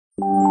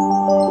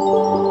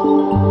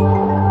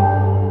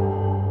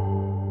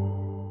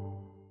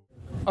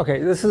Okay,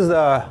 this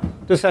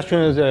session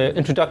is an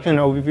introduction and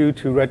overview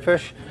to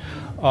Redfish.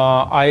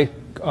 I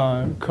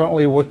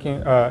currently working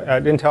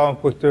at Intel.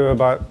 I've worked there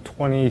about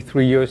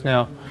 23 years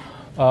now.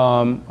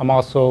 I'm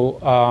also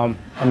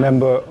a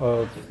member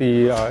of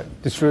the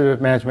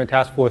Distributed Management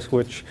Task Force,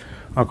 which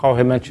Carl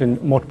had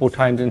mentioned multiple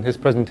times in his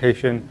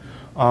presentation.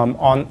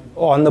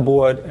 On the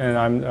board, and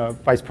I'm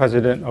Vice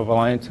President of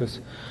Alliances.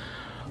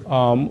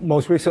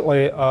 Most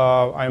recently,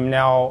 I'm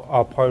now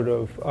a part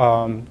of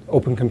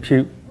Open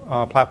Compute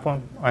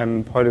platform.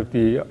 I'm part of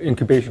the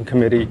incubation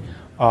committee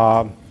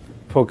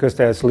focused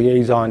as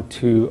liaison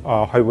to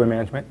hardware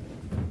management.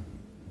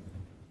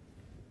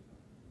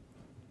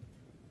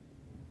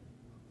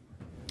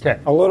 Okay,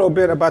 a little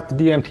bit about the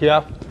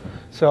DMTF.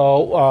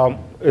 So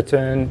it's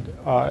an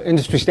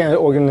industry standard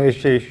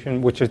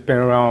organization which has been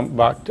around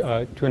about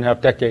 2.5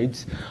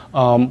 decades.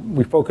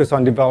 We focus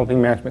on developing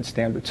management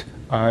standards.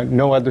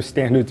 No other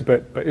standards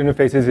but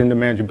interfaces into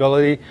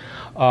manageability.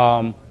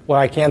 What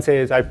I can say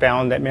is I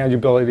found that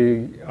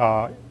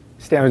manageability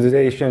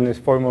standardization is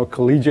far more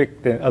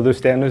collegiate than other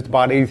standards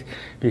bodies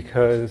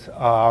because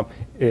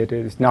it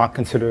is not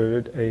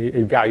considered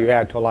a value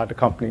add to a lot of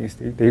companies.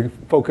 They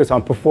focus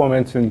on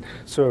performance and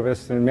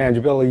service, and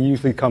manageability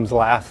usually comes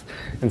last.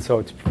 And so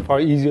it's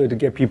far easier to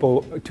get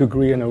people to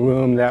agree in a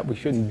room that we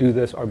shouldn't do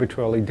this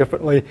arbitrarily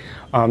differently.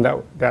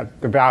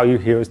 That the value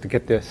here is to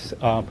get this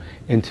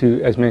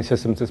into as many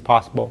systems as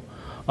possible.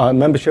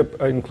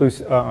 Membership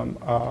includes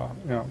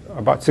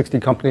about 60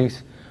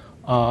 companies.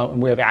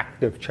 We have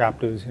active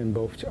chapters in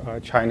both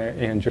China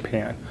and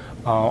Japan.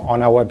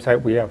 On our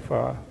website, we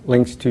have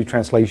links to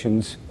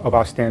translations of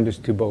our standards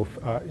to both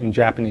in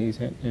Japanese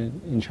and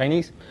in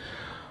Chinese.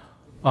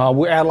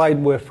 We're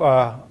allied with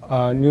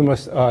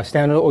numerous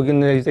standard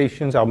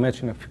organizations. I'll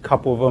mention a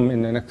couple of them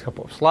in the next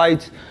couple of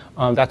slides.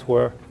 That's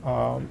where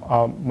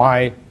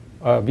my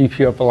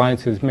VP of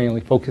Alliances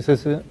mainly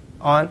focuses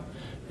on.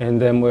 And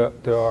then we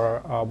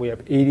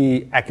have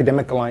 80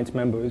 academic alliance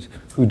members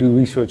who do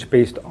research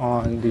based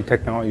on the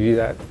technology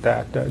that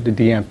the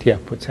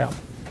DMTF puts out.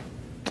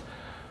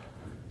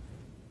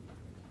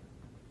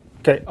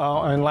 Okay,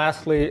 and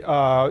lastly,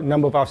 a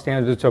number of our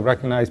standards are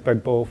recognized by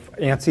both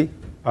ANSI,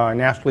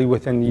 nationally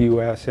within the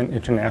US, and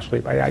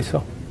internationally by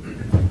ISO.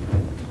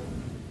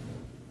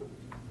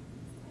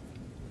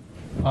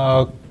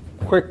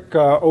 Quick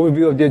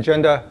overview of the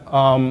agenda.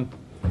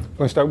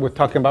 We're going to start with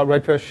talking about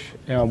Redfish,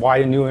 why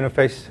a new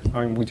interface.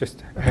 I mean, we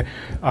just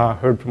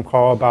heard from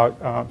Carl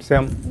about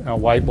SIM,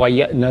 why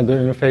yet another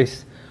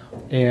interface,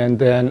 and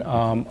then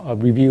a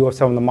review of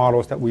some of the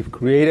models that we've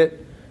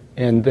created,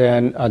 and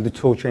then the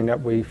tool chain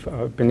that we've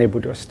been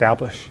able to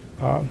establish.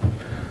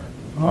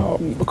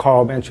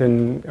 Carl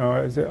mentioned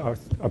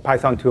a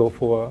Python tool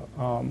for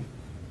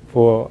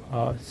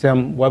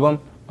SIM WebM.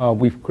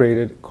 We've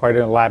created quite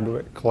an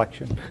elaborate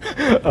collection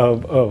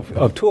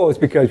of tools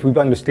because we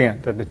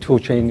understand that the tool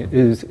chain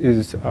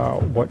is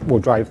what will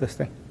drive this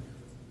thing.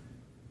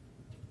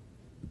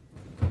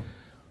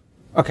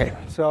 Okay,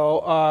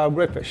 so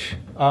Redfish.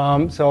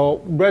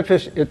 So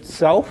Redfish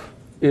itself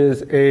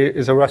is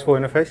a RESTful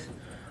interface.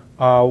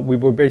 We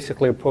were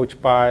basically approached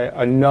by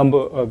a number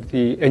of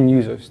the end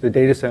users, the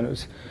data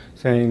centers,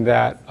 saying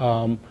that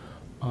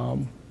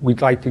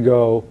we'd like to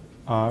go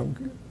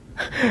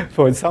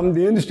for some of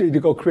the industry to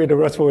go create a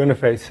RESTful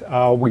interface.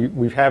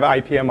 We have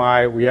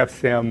IPMI, we have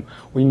SIM.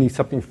 We need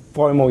something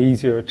far more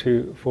easier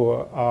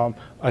for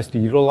us to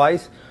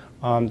utilize.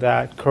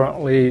 That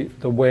currently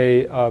the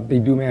way they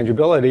do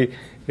manageability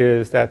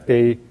is that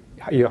they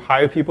either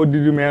hire people to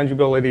do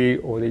manageability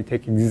or they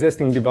take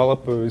existing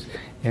developers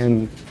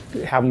and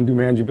have them do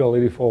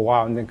manageability for a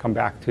while and then come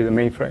back to the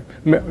main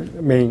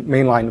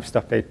line of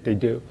stuff they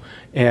do.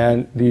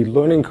 And the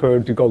learning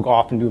curve to go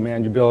off and do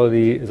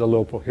manageability is a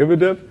little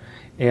prohibitive,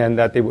 and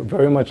that they would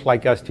very much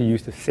like us to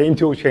use the same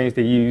tool chains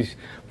they use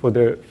for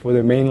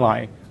their main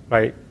line,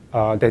 right?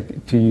 To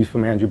use for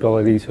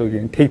manageability, so you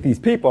can take these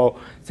people,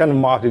 send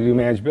them off to do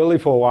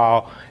manageability for a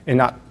while, and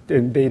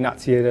they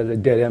not see it as a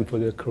dead end for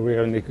their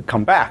career, and they could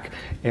come back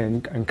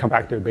and come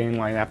back to their main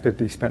line after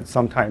they spent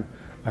some time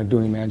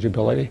doing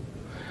manageability.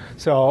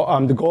 So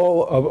the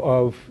goal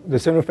of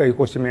this interface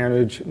was to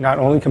manage not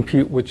only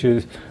compute, which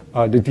is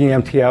the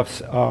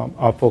DMTF's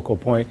focal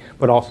point,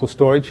 but also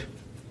storage,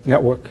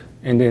 network,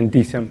 and then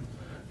DSIM.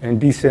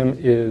 And DSIM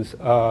is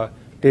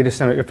data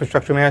center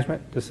infrastructure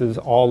management. This is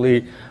all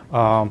the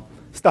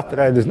stuff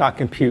that does not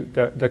compute,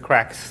 the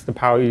cracks, the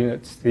power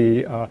units,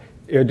 the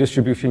air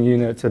distribution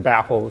units, the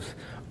baffles,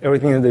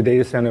 everything in the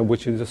data center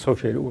which is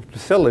associated with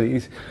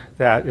facilities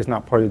that is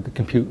not part of the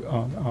compute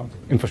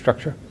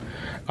infrastructure.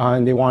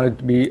 And they wanted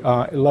to be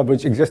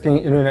leverage existing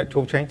internet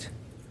tool chains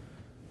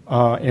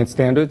and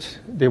standards.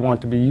 They want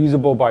to be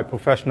usable by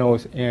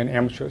professionals and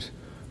amateurs.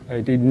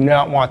 They did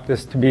not want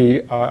this to be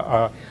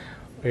a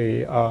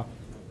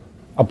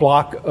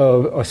block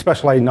of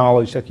specialized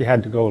knowledge that you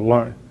had to go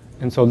learn.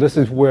 And so this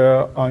is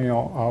where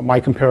my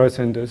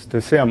comparison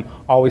to SIM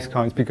always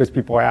comes, because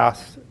people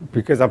ask,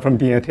 because I'm from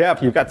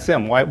DMTF, you've got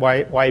SIM,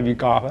 why have you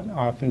gone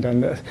off and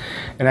done this?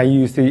 And I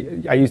use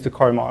the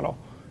car model.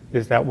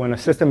 is that when a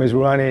system is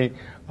running,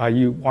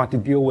 you want to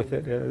deal with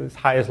it at its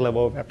highest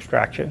level of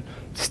abstraction.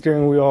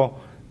 Steering wheel,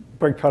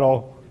 brake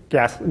pedal,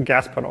 gas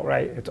pedal,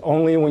 right? It's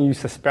only when you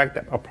suspect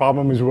that a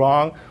problem is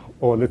wrong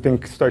or the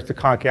thing starts to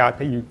conk out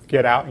that you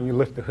get out and you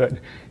lift the hood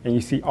and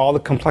you see all the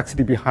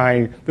complexity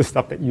behind the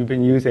stuff that you've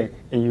been using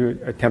and you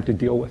attempt to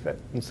deal with it.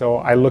 And so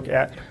I look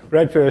at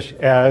Redfish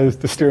as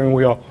the steering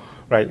wheel,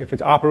 right? If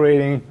it's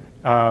operating,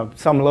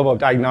 some level of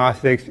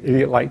diagnostics,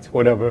 idiot lights,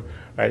 whatever,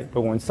 right?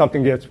 But when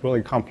something gets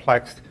really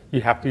complex,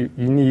 you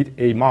need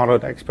a model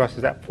that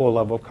expresses that full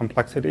level of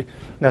complexity.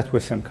 And that's where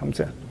SIM comes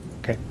in,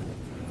 okay?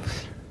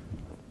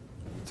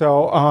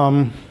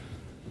 So,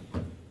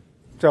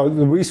 so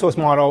the resource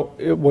model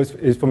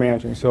is for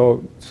managing.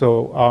 So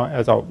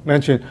as I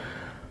mentioned,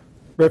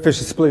 Redfish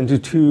is split into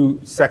two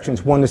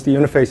sections. One is the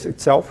interface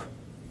itself,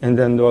 and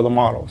then there are the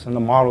models. And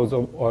the models are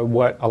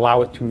what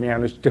allow it to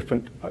manage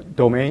different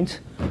domains.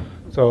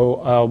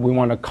 So we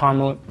want a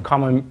common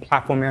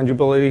platform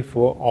manageability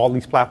for all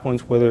these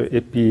platforms, whether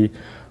it be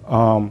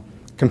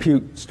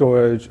compute,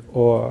 storage,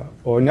 or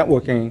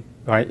networking.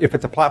 Right? If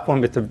it's a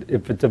platform, if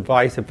it's a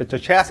device, if it's a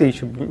chassis, you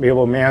should be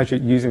able to manage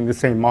it using the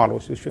same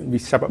models. There shouldn't be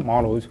separate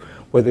models,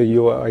 whether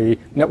you're a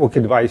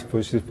networking device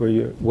versus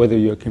whether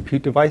you're a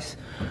compute device.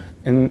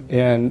 And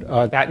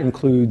that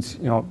includes,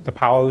 the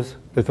powers,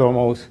 the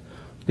thermals,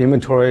 the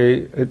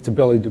inventory, its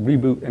ability to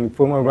reboot, and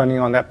firmware running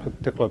on that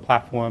particular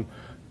platform,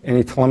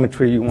 any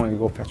telemetry you want to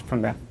go fetch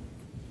from that.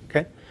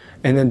 Okay?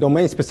 And then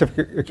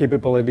domain-specific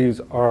capabilities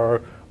are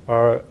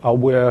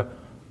where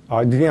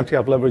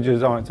DMTF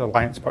leverages on its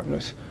alliance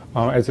partners.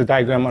 As the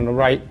diagram on the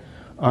right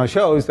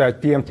shows, that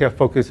DMTF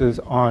focuses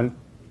on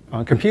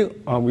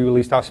compute. We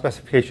released our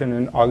specification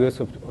in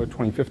August of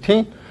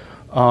 2015.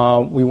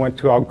 We went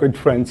to our good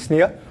friend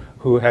SNIA,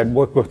 who had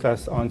worked with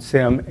us on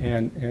SIM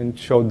and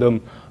showed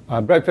them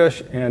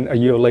Redfish, and a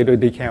year later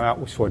they came out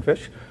with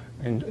Swordfish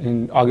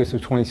in August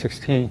of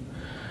 2016.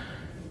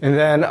 And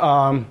then,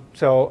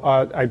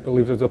 I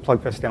believe there's a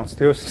plug fest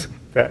downstairs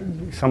that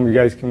some of you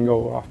guys can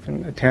go off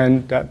and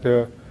attend. That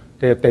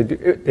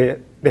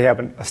they have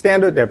a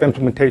standard, they have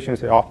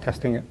implementations, they're off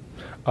testing it.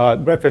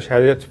 Redfish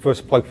had its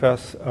first plug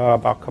fest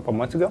about a couple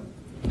months ago.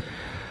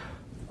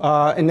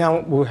 And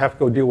now we'll have to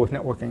go deal with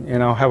networking.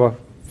 And I'll have a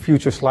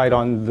future slide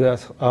on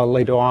this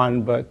later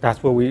on, but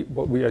that's what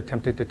we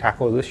attempted to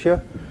tackle this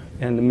year.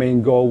 And the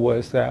main goal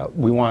was that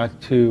we wanted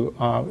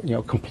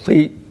to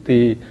complete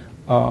the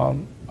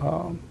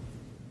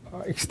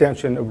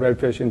extension of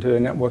Redfish into the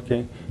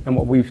networking. And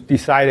what we've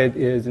decided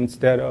is,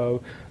 instead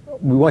of,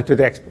 we went to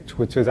the experts,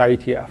 which is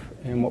IETF,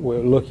 and what we're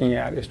looking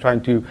at is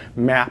trying to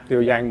map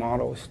their Yang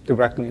models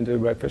directly into the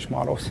Redfish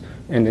models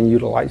and then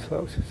utilize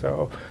those.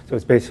 So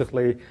it's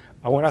basically,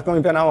 we're not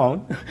going to invent our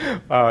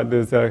own.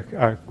 There's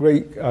a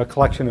great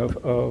collection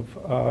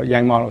of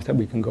Yang models that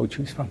we can go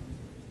choose from.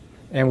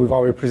 And we've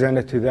already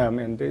presented to them,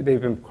 and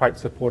they've been quite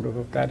supportive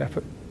of that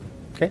effort.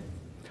 Okay.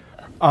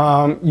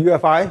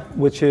 UFI,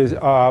 which is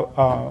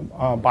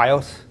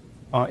BIOS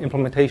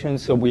implementation.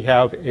 So we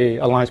have a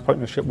alliance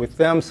partnership with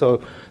them,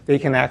 so they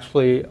can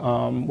actually,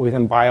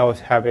 within BIOS,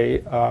 have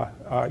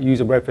use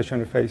a Redfish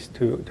interface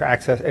to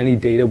access any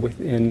data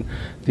within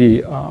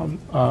the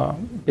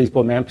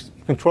baseboard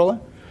management controller.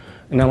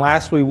 And then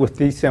lastly, with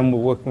DSIM, we're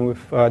working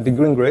with the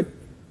Green Grid.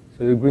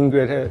 So the Green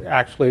Grid has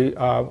actually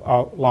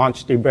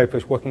launched a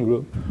Redfish working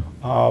group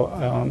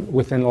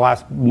within the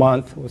last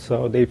month or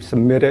so. They've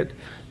submitted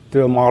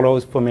their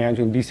models for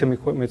managing DSIM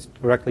equipment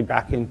directly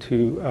back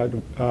into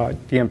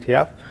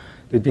DMTF.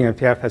 The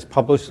DMTF has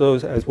published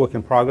those as work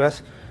in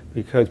progress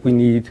because we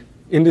need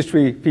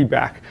industry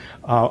feedback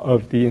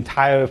of the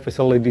entire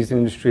facilities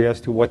industry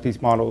as to what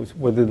these models,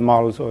 whether the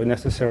models are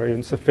necessary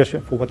and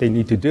sufficient for what they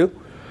need to do.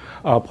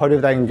 Part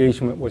of that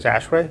engagement was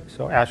ASHRAE.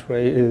 So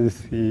ASHRAE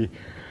is the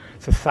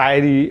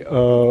Society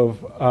of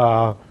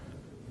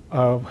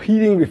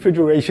Heating,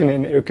 Refrigeration,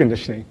 and Air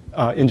Conditioning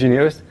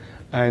Engineers.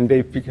 And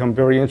they've become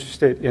very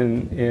interested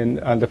in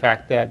the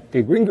fact that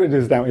the Green Grid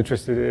is now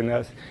interested in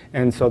us.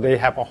 And so they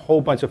have a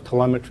whole bunch of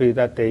telemetry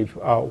that they've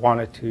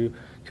wanted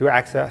to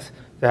access,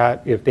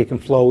 that if they can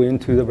flow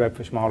into the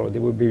Redfish model, they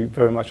would be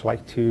very much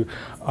like to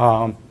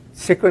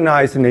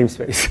synchronize the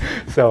namespace.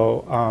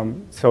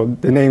 So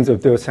the names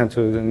of their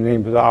sensors and the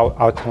names of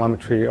our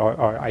telemetry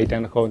are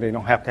identical. They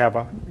don't have to have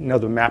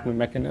another mapping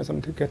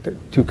mechanism to get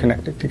to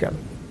connect it together.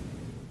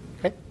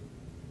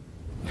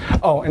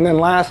 Oh, and then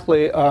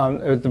lastly,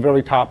 at the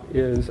very top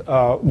is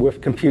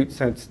with compute.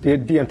 Since the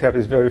DMTF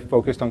is very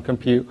focused on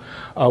compute,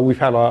 we've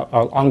had an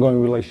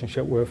ongoing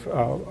relationship with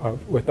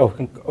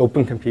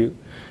Open Compute,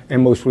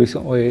 and most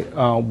recently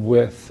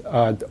with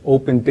the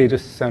Open Data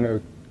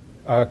Center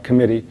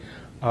Committee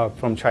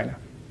from China.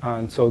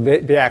 And so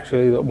they're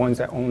actually the ones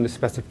that own the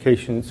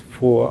specifications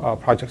for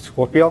Project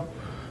Scorpio,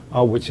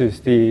 which is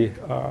the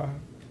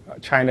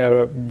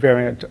China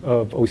variant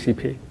of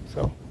OCP.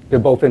 So they're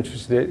both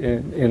interested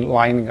in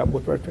lining up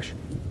with Redfish.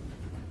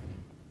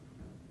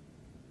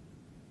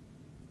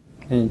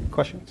 Any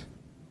questions?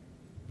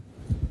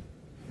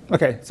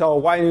 Okay, so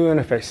why new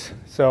interface?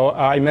 So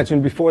I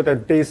mentioned before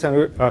that data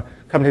center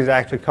companies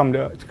actually come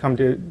to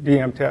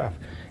DMTF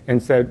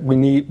and said we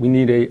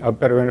need a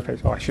better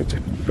interface. Oh, I should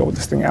roll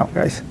this thing out,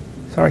 guys.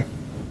 Sorry.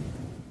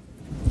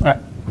 All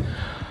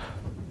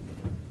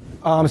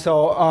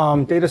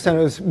right. Data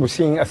centers, we're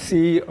seeing a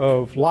sea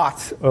of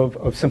lots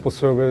of simple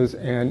servers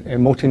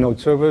and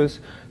multi-node servers.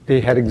 They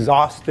had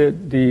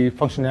exhausted the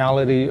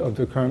functionality of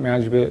the current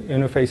management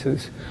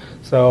interfaces.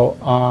 So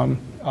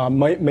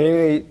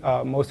mainly,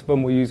 most of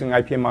them were using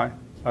IPMI.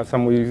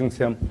 Some were using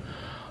SIM.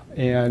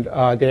 And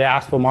they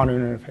asked for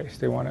modern interface.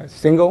 They want a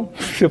single,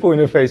 simple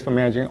interface for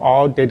managing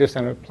all data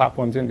center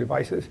platforms and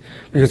devices.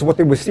 Because what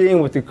they were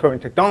seeing with the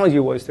current technology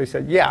was they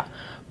said, yeah,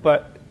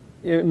 but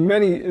in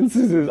many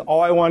instances,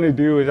 all I want to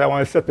do is I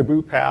want to set the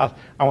boot path,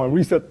 I want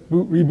to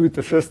reboot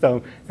the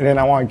system, and then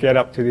I want to get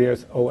up to the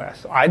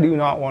OS. So I do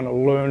not want to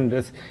learn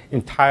this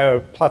entire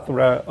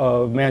plethora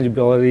of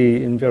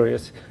manageability in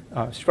various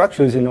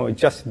structures in order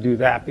just to do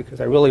that,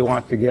 because I really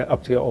want to get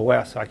up to the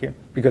OS so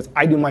because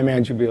I do my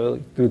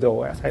manageability through the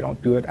OS. I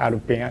don't do it out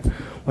of band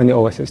when the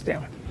OS is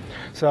down.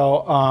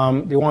 So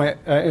they want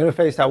an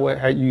interface that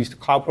had used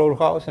cloud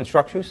protocols and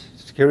structures,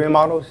 security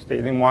models. They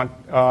didn't want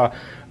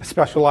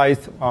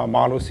specialized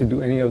models to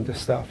do any of this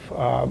stuff.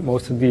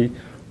 Most of the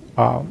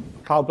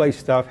cloud-based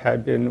stuff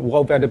had been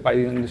well vetted by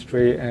the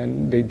industry,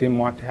 and they didn't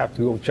want to have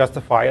to go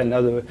justify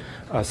another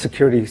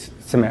security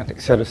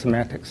set of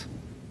semantics.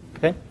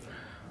 Okay?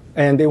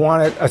 And they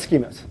wanted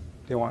schemas.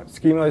 They want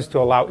schemas to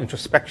allow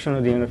introspection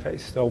of the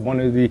interface. So one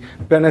of the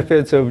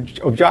benefits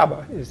of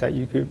Java is that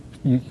you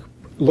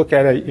look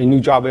at a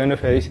new Java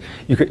interface,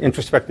 you could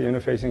introspect the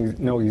interface and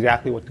know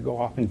exactly what to go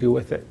off and do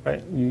with it,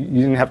 right? You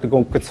didn't have to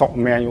go consult a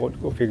manual to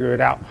go figure it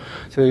out.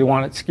 So they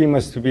wanted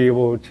schemas to be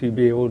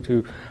able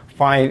to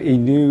find a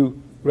new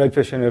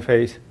Redfish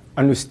interface,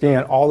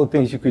 understand all the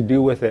things you could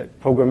do with it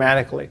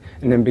programmatically,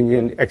 and then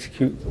begin to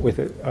execute with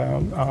it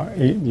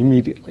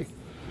immediately.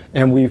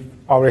 And we've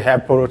already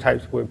had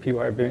prototypes where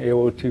people have been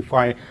able to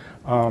find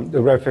the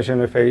Redfish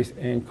interface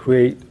and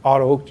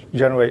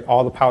auto-generate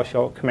all the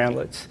PowerShell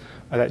commandlets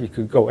that you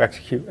could go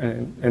execute,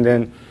 and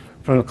then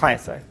from the client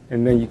side.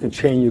 And then you can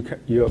chain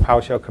your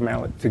PowerShell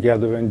commandlet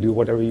together and do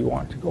whatever you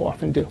want to go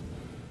off and do.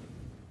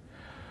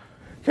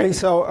 Okay,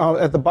 so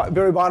at the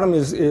very bottom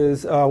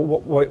is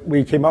what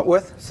we came up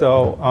with.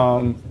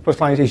 So first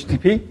line is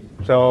HTTP.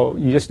 So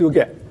you just do a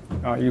get.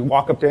 You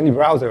walk up to any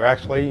browser,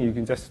 actually. You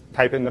can just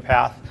type in the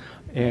path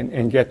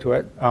and get to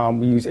it.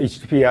 We use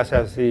HTTPS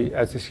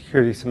as the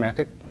security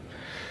semantic.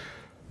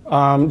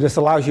 This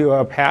allows you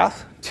a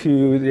path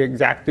to the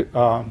exact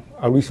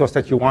resource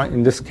that you want.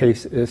 In this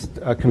case, is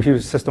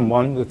computer system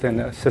 1 within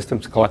a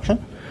systems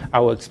collection. I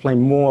will explain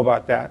more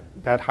about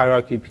that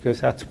hierarchy because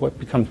that's what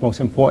becomes most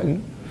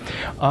important.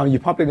 You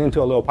pump it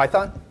into a little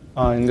Python.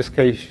 In this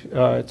case,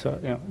 it's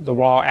the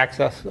raw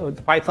access of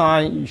the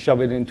Python. You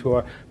shove it into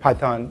a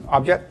Python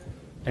object,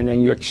 and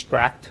then you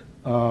extract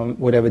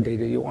whatever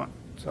data you want.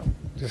 So in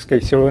this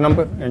case, serial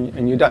number,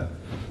 and you're done.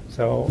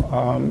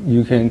 So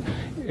you can,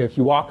 if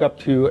you walk up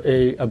to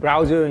a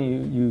browser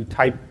and you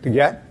type the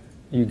get,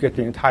 you get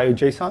the entire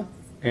JSON,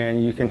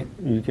 and you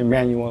can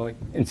manually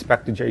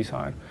inspect the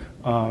JSON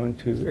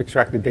to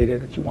extract the data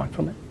that you want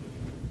from it.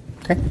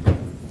 Okay.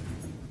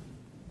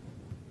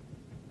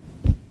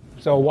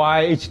 So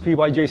why HTTP,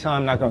 why JSON?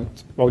 I'm not going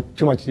to go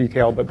too much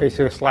detail, but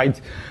basically the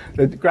slides,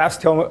 the graphs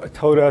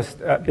told us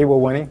they were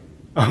winning.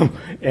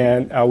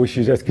 And we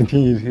should just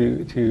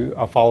continue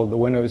to follow the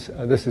winners.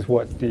 This is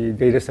what the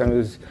data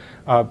centers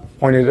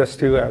pointed us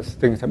to as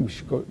things that we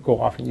should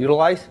go off and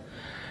utilize.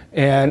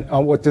 And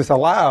what this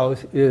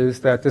allows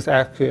is that this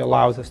actually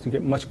allows us to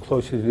get much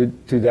closer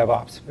to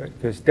DevOps, right?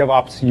 Because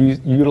DevOps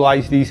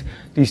utilize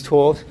these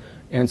tools,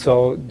 and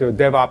so the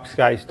DevOps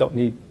guys don't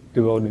need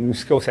to build a new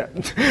skill set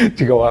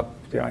to go up.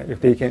 If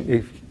they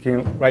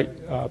can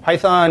write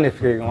Python, if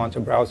they can launch a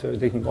browser,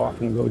 they can go off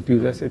and go do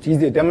this. It's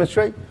easy to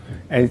demonstrate,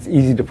 and it's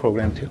easy to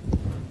program too.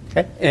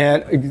 Okay?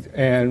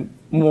 And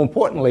more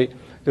importantly,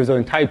 there's an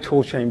entire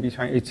tool chain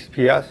behind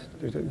HTTPS.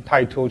 There's an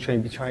entire tool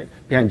chain behind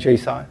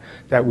JSON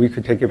that we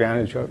could take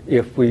advantage of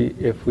if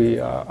we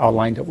are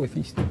lined up with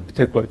these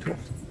particular tools.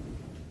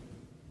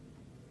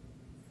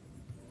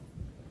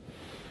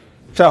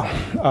 So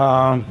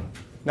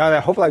now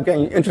that hopefully I'm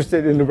getting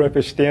interested in the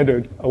Redfish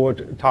standard,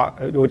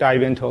 we'll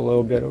dive into a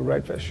little bit of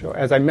Redfish. So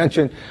as I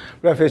mentioned,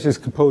 Redfish is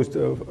composed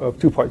of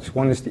two parts.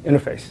 One is the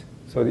interface.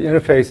 So the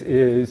interface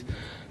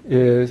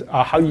is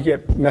how you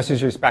get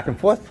messages back and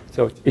forth.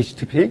 So it's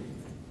HTTP,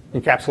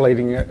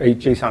 encapsulating a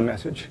JSON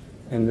message.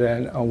 And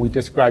then we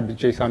describe the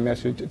JSON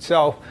message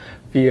itself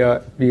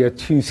via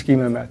two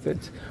schema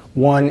methods.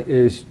 One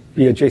is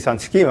via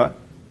JSON schema,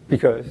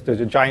 because there's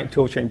a giant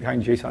tool chain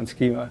behind JSON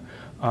schema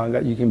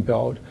that you can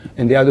build.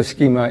 And the other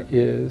schema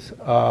is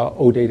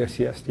OData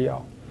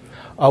CSDL.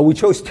 We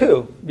chose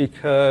two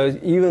because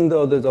even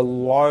though there's a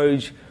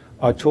large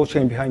tool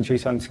chain behind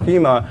JSON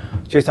schema.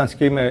 JSON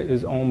schema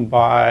is owned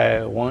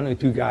by 1 or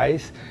 2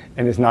 guys,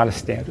 and it's not a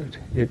standard.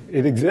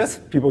 It exists,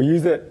 people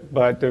use it,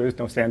 but there is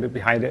no standard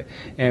behind it.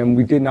 And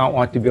we did not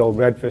want to build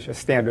Redfish a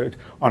standard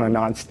on a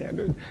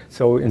non-standard.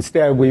 So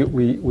instead, we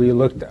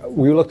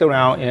looked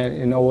around, and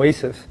in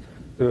Oasis,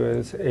 there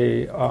is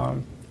a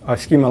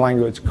schema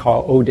language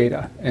called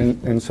OData,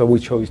 and so we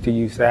chose to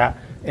use that,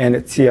 and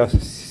it's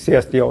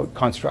CSDO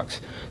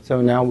constructs. So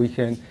now we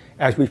can,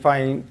 as we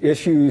find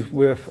issues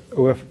with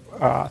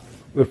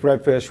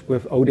Redfish,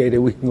 with OData,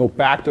 we can go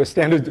back to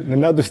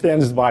another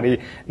standards body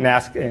and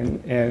ask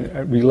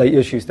and relay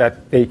issues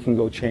that they can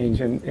go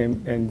change,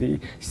 and the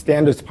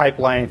standards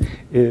pipeline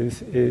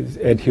is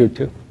adhered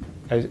to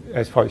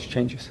as far as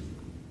changes.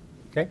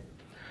 Okay,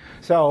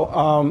 so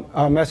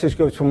a message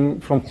goes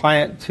from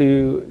client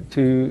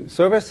to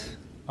service,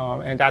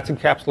 and that's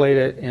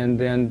encapsulated, and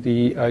then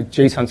the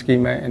JSON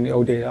schema and the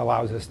OData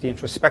allows us the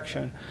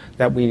introspection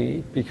that we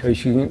need,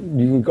 because you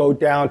can go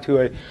down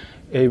to a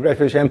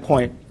Redfish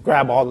endpoint,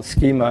 grab all the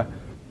schema,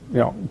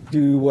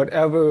 do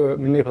whatever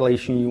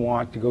manipulation you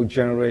want to go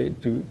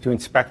generate, to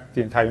inspect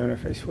the entire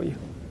interface for you.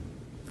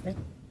 Okay.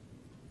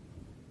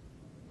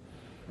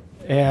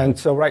 And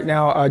so right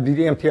now, the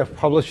DMTF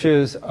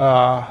publishes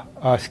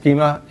a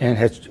schema and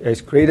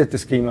has created the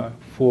schema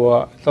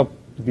for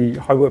the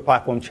hardware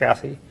platform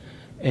chassis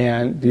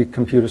and the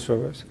computer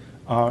servers.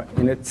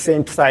 In the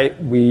same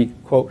site, we,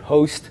 quote,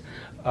 host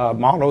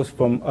models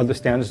from other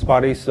standards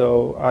bodies.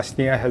 So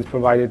SNIA has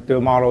provided their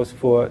models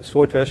for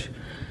Swordfish,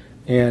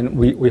 and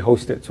we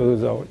host it. So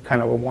there's a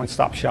kind of a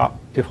one-stop shop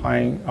to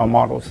find our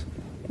models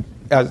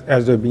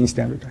as they're being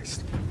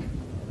standardized.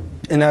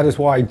 And that is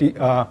why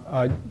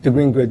the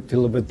Green Grid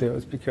delivered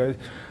theirs, because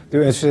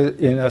they're interested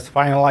in us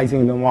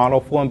finalizing the model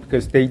for them,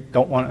 because they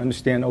don't want to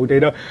understand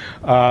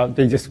OData.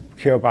 They just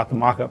care about the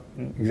markup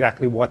and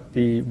exactly what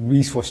the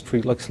resource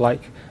tree looks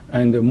like,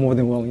 and they're more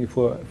than willing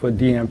for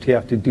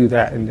DMTF to do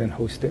that and then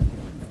host it.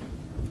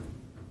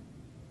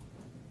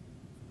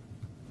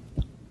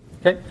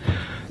 Okay,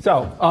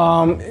 so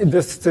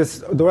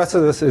the rest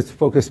of this is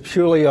focused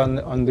purely on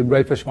the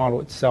Redfish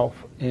model itself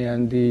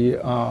and the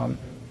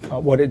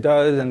what it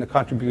does and the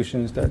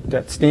contributions that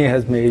SNIA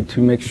has made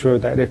to make sure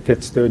that it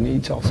fits their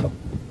needs also.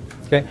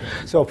 Okay,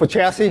 so for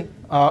chassis,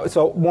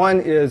 so one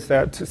is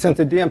that since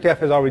the DMTF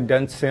has already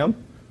done SIM,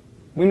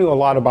 we knew a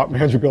lot about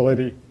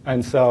manageability,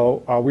 and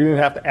so we didn't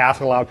have to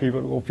ask a lot of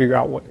people to go figure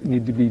out what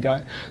needed to be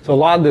done. So a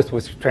lot of this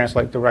was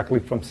translated directly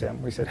from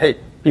SIM. We said, hey,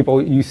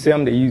 people use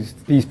SIM, they use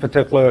these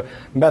particular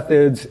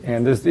methods,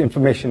 and this is the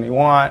information they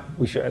want.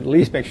 We should at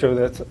least make sure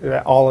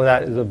that all of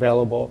that is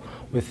available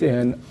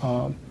within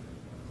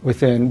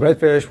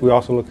Redfish. We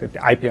also looked at the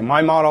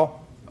IPMI model,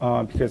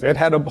 because it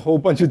had a whole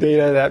bunch of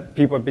data that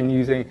people have been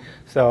using.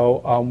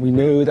 So we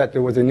knew that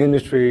there was an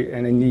industry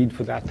and a need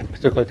for that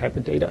particular type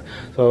of data.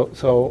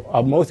 So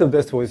most of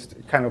this was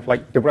kind of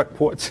like direct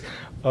ports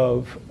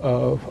of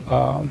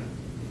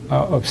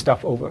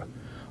stuff over.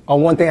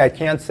 One thing I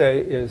can say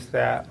is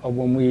that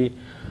when the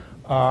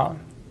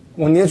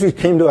industry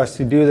came to us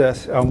to do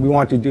this, we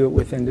wanted to do it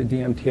within the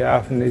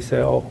DMTF, and they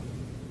said, oh,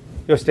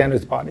 you're a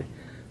standards body.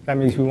 That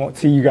means we won't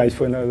see you guys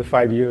for another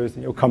 5 years,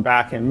 and you'll come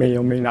back and may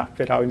or may not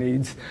fit our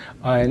needs.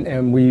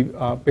 And we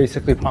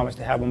basically promised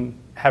to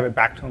have it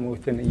back to them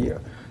within a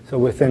year. So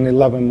within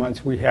 11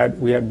 months, we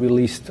had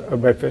released a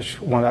Redfish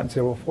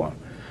 1.0 for them.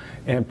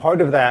 And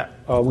part of that,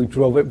 we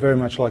drove it very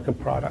much like a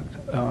product,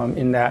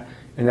 in that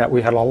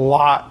we had a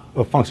lot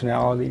of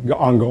functionality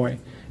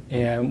ongoing.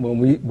 And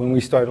when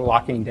we started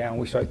locking down,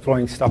 we started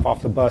throwing stuff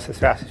off the bus as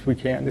fast as we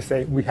can to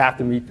say, we have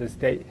to meet this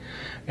date.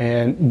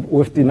 And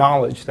with the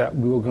knowledge that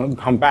we were going to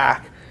come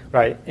back,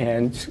 right,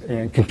 and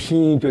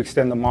continue to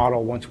extend the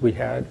model once we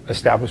had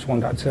established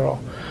 1.0.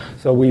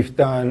 So we've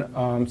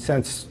done,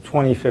 since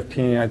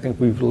 2015, I think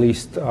we've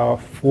released 4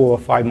 or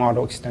 5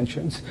 model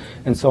extensions.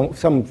 And so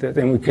some of the,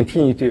 and we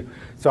continue to,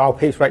 so our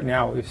pace right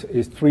now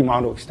is 3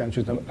 model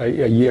extensions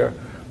a year.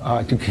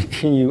 To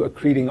continue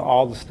accreting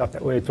all the stuff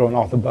that we're throwing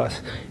off the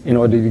bus in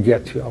order to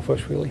get to our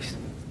first release.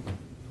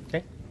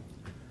 Okay.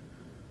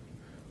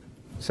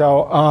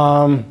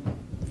 So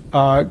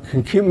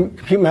compute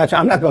management,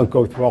 I'm not going to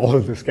go through all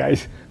of this,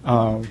 guys.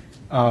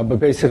 But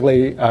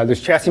basically, there's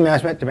chassis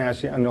management to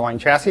manage the underlying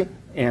chassis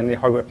and the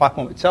hardware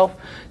platform itself.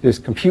 There's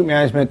compute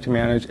management to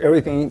manage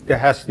everything that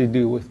has to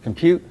do with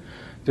compute.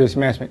 There's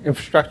management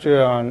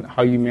infrastructure on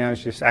how you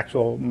manage this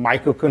actual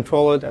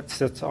microcontroller that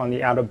sits on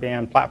the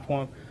out-of-band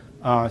platform.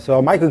 So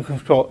a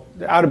microcontroller,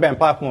 the out-of-band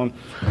platform,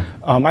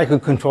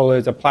 microcontroller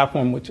is a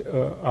platform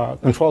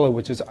controller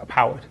which is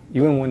powered.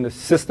 Even when the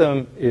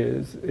system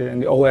is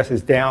and the OS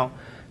is down,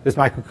 this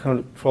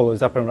microcontroller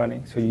is up and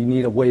running. So you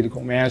need a way to go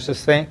manage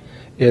this thing.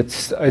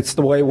 It's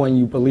the way when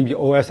you believe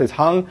your OS is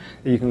hung,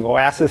 that you can go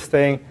ask this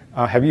thing,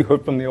 have you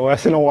heard from the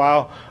OS in a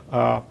while?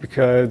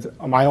 Because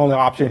my only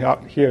option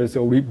out here is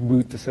to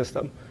reboot the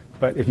system.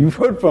 But if you've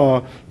heard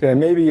from them, then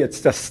maybe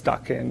it's just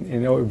stuck and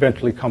it'll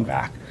eventually come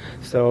back.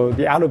 So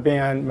the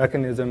out-of-band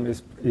mechanism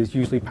is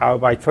usually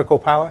powered by trickle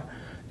power.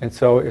 And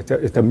so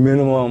it's a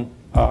minimum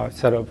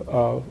set of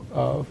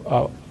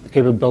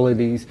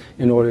capabilities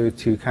in order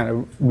to kind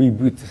of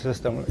reboot the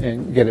system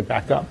and get it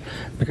back up.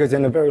 Because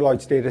in a very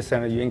large data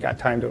center, you ain't got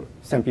time to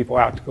send people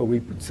out to go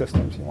reboot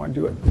systems. You want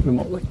to do it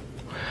remotely.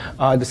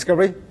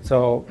 Discovery,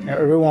 so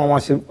everyone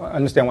wants to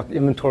understand what the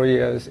inventory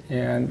is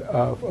and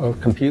of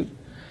compute.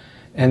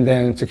 And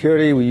then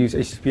security, we use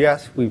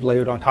HTTPS. We've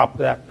layered on top of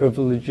that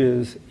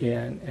privileges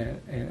and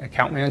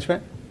account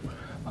management.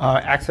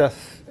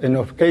 Access and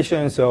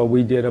notification, so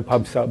we did a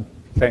pub sub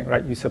thing,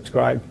 right? You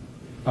subscribe,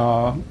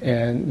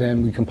 and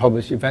then we can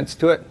publish events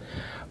to it.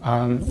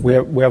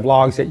 We have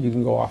logs that you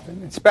can go off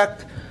and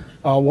inspect.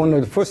 One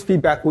of the first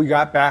feedback we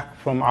got back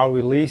from our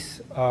release,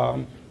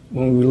 when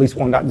we released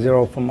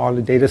 1.0 from all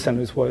the data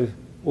centers was,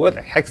 what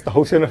the heck's the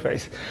host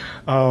interface?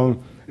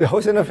 The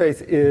host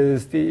interface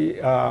is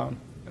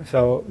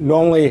so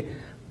normally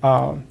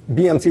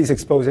BMCs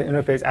expose an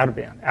interface out of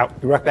band,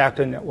 directly out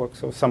to the network,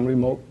 so some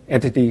remote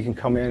entity can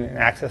come in and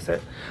access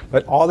it.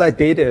 But all that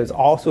data is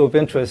also of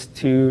interest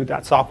to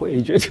that software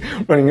agent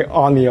running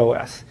on the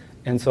OS.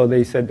 And so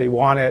they said they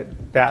wanted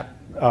that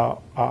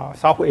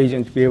software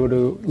agent to be able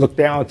to look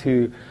down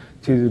to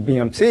the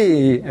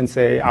BMC and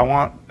say, I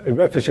want a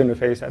Redfish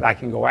interface that I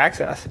can go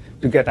access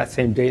to get that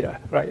same data,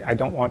 right? I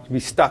don't want to be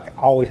stuck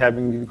always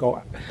having to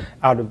go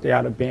out of the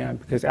out-of-band,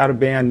 because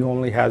out-of-band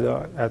normally has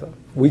a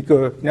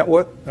weaker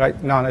network,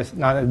 right? Not as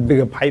big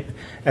a pipe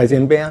as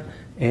in-band,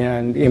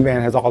 and the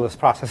in-band has all this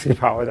processing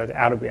power that the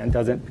out-of-band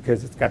doesn't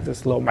because it's got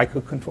this little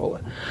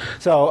microcontroller.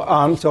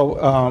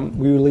 So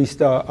we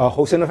released a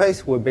host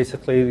interface where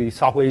basically the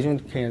software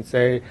agent can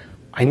say,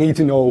 I need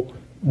to know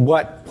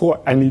what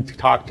port I need to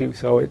talk to.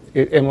 So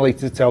it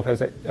emulates itself as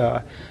an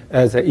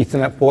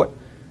Ethernet port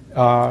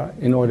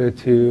in order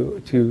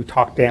to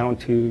talk down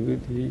to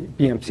the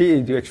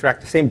BMC to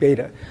extract the same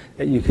data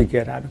that you could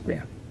get out of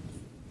band.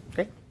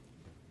 Okay?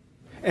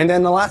 And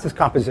then the last is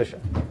composition.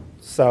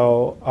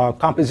 So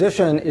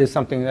composition is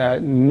something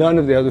that none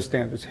of the other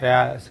standards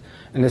has,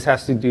 and this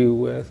has to do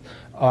with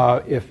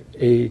if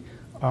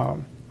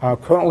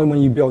currently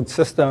when you build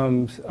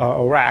systems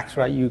or racks,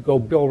 right, you go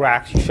build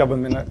racks, you shove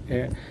them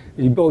in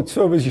you build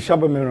servers, you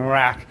shove them in a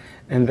rack,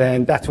 and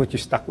then that's what you're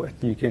stuck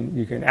with. You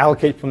can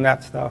allocate from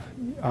that stuff.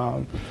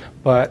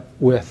 But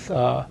with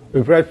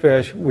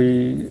Redfish,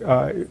 we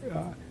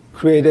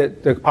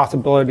created the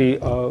possibility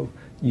of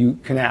you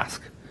can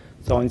ask.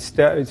 So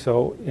instead,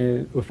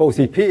 with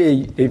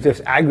OCP, they've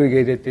just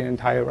aggregated the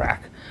entire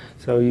rack.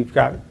 So you've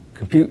got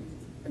compute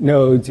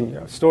nodes and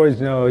your storage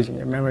nodes and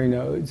your memory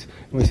nodes.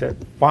 And we said,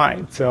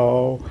 fine.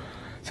 So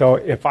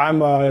if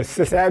I'm a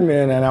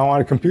sysadmin and I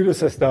want a computer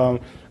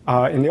system,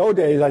 in the old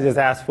days, I just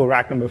asked for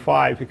rack number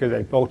 5 because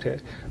I built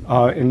it.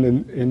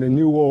 In the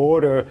new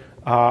world order,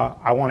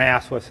 I want to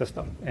ask for a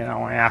system, and I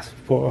want to ask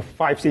for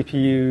 5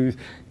 CPUs,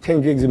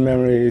 10 gigs of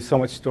memory, so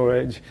much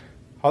storage.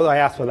 How do I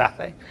ask for that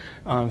thing?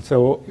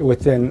 So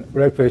within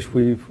Redfish,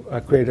 we've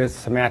created a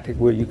semantic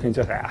where you can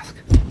just ask,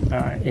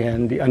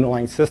 and the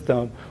underlying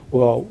system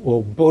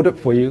will build it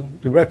for you.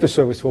 The Redfish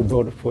service will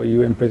build it for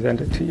you and present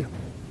it to you.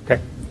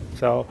 Okay.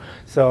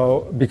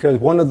 So because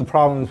one of the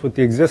problems with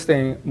the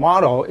existing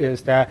model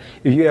is that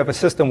if you have a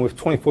system with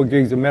 24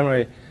 gigs of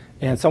memory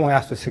and someone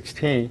asks for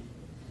 16,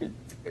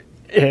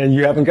 and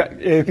you haven't got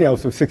anything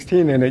else with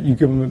 16 in it, you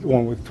give them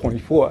one with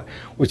 24,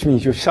 which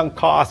means your sunk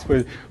cost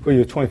for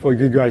your 24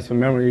 gigabytes of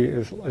memory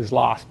is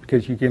lost,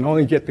 because you can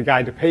only get the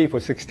guy to pay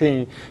for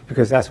 16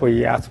 because that's what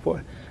you asked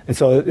for. And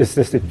so it's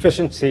this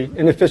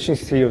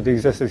inefficiency of the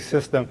existing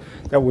system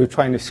that we're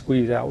trying to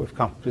squeeze out with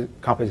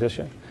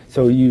composition.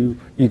 So you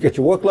get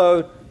your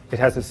workload, it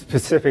has a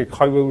specific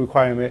hardware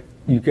requirement,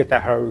 you get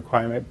that hardware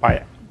requirement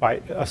by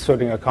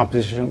asserting a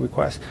composition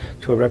request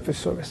to a Redfish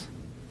service.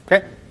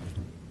 Okay?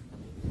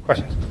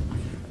 Questions?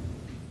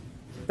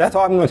 That's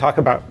all I'm going to talk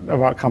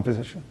about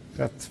composition.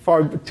 That's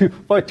far too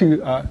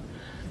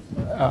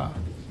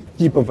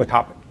deep of a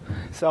topic.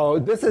 So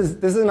this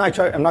is an eye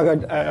chart. I'm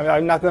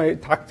not going to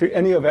talk to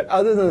any of it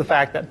other than the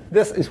fact that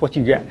this is what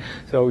you get.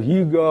 So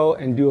you go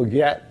and do a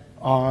get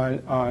on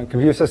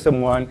computer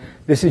system 1.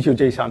 This is your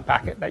JSON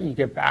packet that you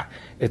get back.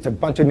 It's a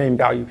bunch of name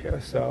value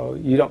pairs. So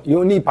you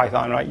don't need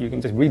Python, right? You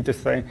can just read this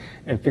thing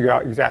and figure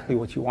out exactly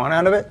what you want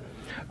out of it.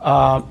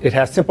 It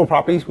has simple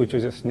properties, which are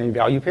just name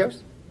value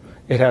pairs.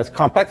 It has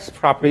complex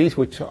properties,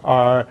 which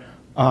are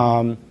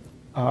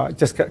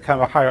just kind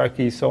of a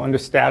hierarchy. So under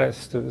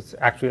status, there's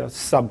actually a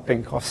sub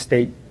thing called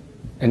state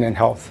and then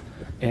health.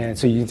 And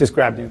so you just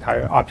grab the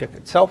entire object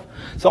itself.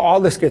 So all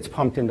this gets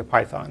pumped into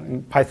Python,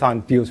 and Python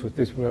deals with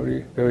this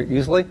very, very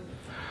easily.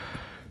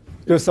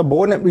 There's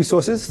subordinate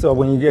resources. So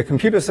when you get a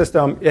computer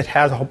system, it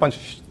has a whole bunch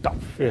of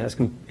stuff. It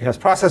has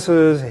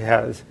processors, it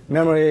has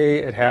memory,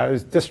 it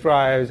has disk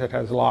drives, it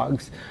has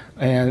logs.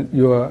 And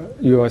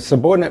your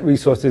subordinate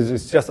resources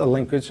is just a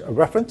linkage, a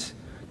reference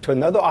to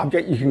another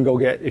object you can go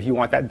get if you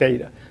want that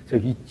data. So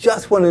if you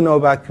just want to know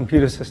about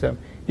computer system,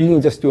 you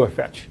can just do a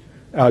fetch,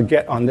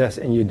 get on this,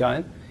 and you're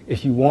done.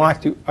 If you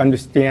want to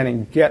understand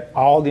and get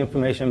all the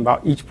information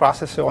about each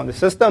processor on the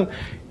system,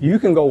 you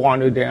can go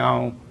wander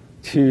down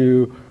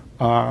to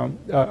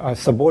a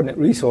subordinate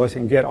resource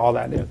and get all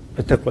that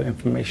particular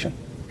information.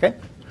 Okay?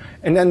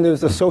 And then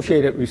there's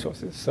associated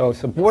resources. So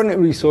subordinate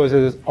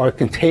resources are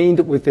contained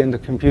within the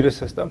computer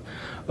system.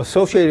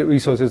 Associated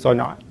resources are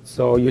not.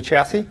 So your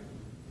chassis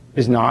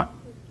is not,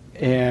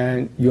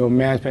 and your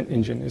management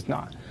engine is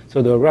not.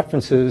 So there are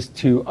references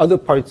to other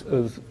parts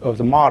of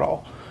the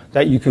model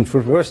that you can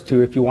traverse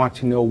to if you want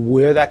to know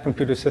where that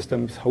computer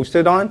system is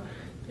hosted on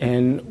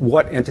and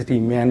what entity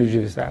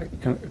manages that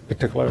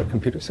particular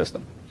computer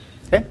system.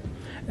 Okay?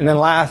 And then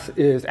last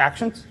is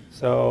actions.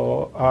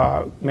 So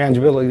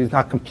manageability is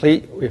not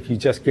complete if you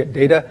just get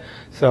data.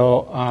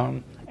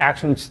 So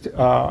actions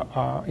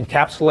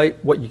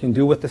encapsulate what you can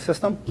do with the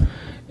system.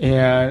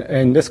 And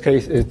in this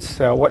case, it's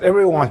what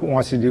everyone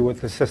wants to do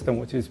with the system,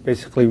 which is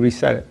basically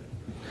reset it.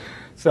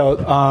 So,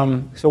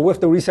 so with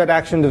the reset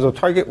action, there's a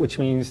target, which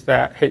means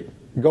that, hey,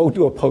 go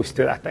do a post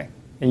to that thing,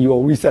 and you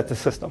will reset the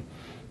system.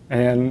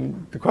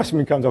 And the question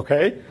becomes,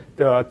 okay,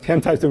 there are 10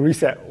 types of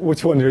reset.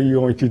 Which one are you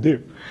going to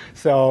do?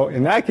 So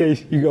in that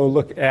case, you go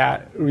look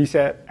at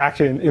reset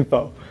action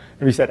info.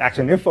 And reset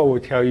action info will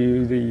tell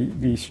you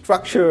the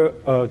structure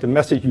of the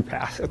message you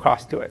pass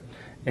across to it.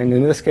 And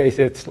in this case,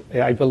 it's,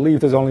 I believe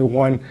there's only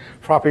one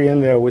property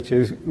in there, which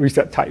is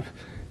reset type.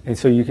 And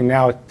so you can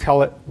now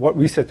tell it what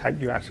reset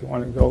type you actually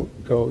want to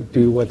go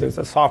do, whether it's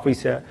a soft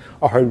reset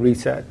or hard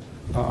reset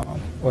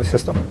or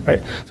system,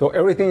 right? So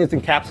everything is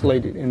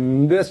encapsulated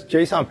in this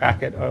JSON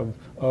packet of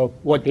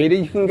what data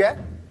you can get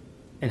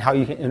and how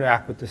you can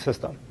interact with the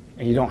system.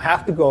 And you don't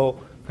have to go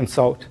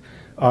consult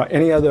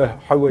any other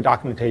hardware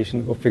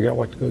documentation to go figure out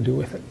what to go do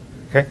with it,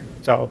 okay?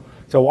 So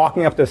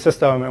walking up to the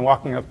system and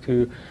walking up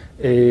to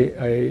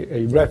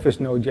a Redfish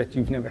node that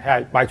you've never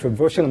had, by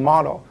traversing the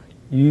model,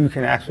 you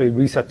can actually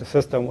reset the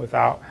system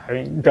without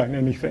having done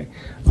anything,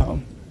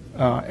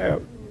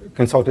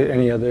 consulted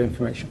any other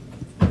information.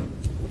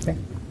 Okay?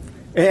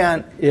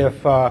 And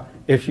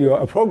if you're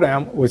a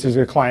program, which is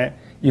a client,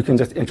 you can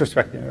just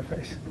introspect the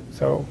interface.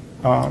 So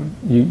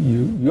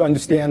you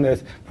understand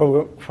this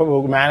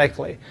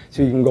programmatically,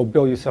 so you can go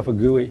build yourself a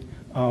GUI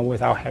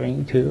without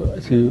having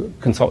to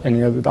consult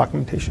any other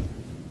documentation.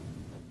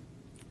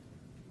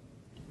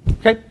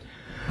 Okay,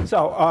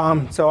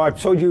 so so I've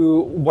showed you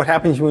what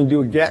happens when you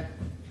do a get.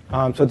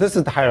 So this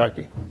is the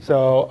hierarchy.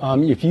 So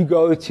if you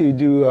go to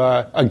do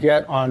a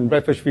get on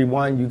Redfish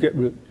v1, you get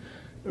root.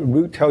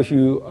 Root tells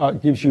you,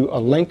 gives you a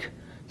link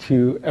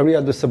to every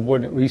other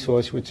subordinate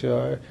resource, which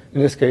in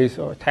this case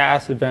are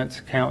tasks,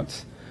 events,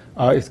 counts.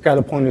 It's got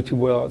a pointer to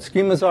where all the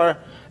schemas are,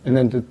 and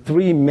then the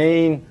three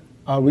main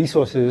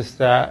resources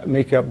that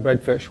make up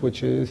Redfish,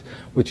 which is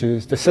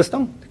the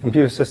system, the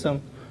computer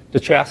system, the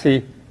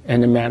chassis,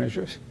 and the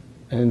managers.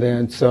 And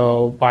then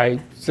so by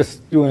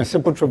just doing a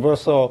simple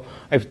traversal,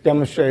 I've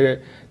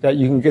demonstrated that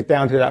you can get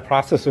down to that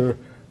processor,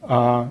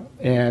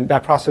 and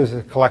that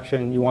processor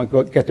collection, you want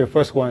to get their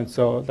first one.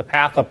 So the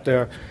path up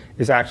there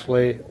is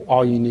actually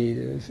all you need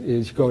is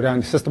you go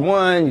down to system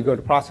 1, you go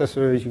to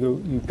processors,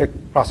 you pick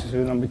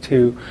processor number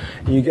 2,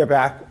 and you get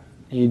back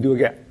and you do a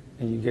get,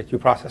 and you get your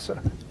processor.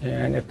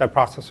 And if that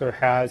processor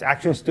has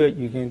actions to it,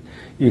 you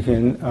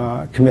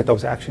can commit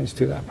those actions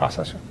to that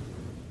processor.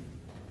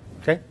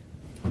 Okay.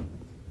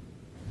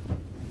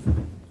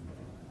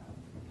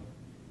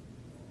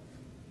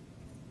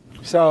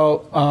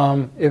 So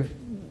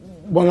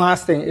one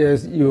last thing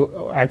is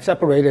I've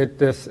separated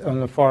this on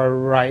the far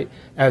right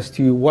as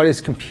to what is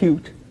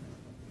compute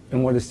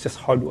and what is just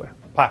hardware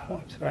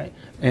platforms, right?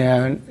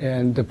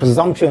 And the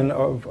presumption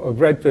of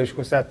Redfish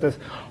was that this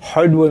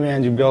hardware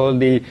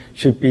manageability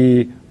should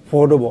be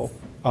portable,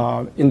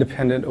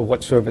 independent of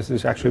what service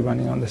is actually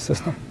running on the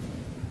system.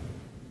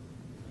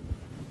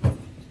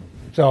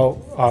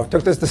 So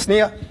took this to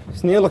SNIA.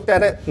 SNIA looked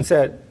at it and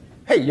said,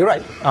 hey, you're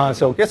right.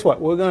 So guess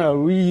what? We're going to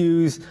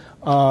reuse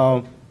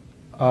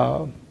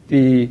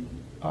the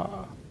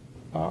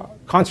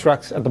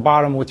constructs at the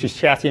bottom, which is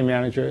chassis and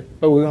manager,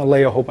 but we're going to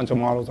lay a whole bunch of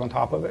models on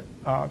top of it,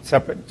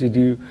 separate, to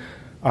do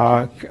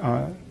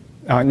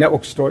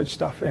network storage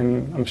stuff.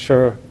 And I'm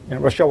sure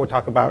Rochelle will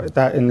talk about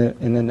that in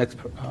the next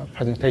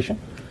presentation.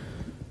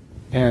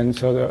 And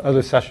so there are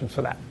other sessions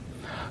for that.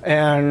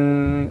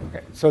 And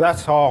okay, so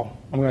that's all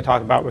I'm going to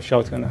talk about.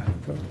 Rochelle's going to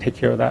take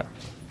care of that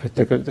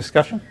particular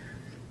discussion.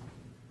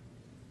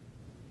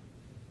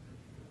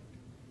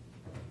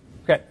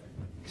 Okay,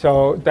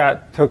 so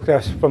that took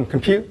us from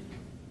compute,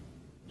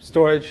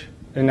 storage,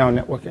 and now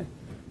networking.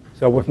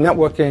 So with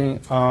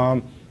networking,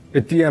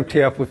 the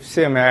DMTF with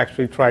SIM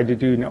actually tried to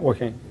do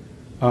networking,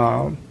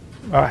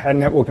 had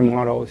networking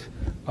models.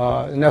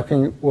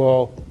 Networking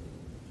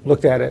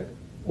looked at it,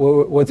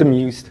 was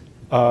amused,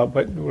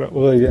 but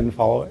really didn't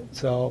follow it.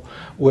 So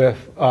with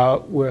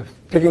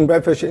taking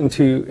Redfish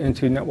into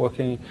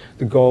networking,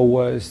 the goal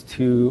was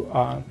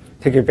to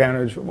take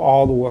advantage of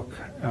all the work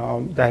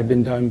that had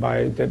been done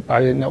by the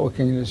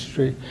networking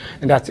industry,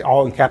 and that's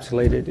all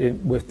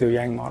encapsulated with the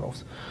Yang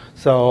models.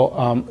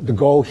 So the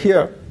goal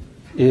here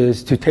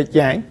is to take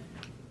Yang,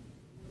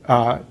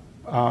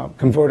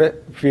 convert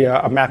it via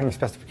a mapping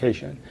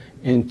specification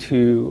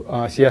into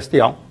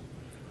CSDL,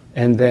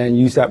 and then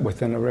use that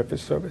within a Redfish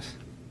service.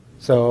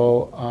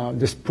 So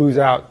this proves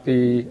out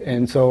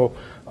and so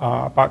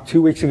About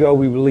 2 weeks ago,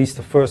 we released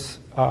the first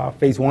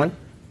phase 1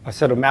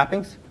 set of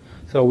mappings.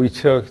 So we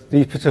took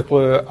these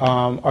particular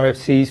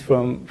RFCs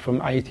from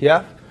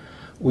IETF.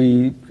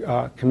 We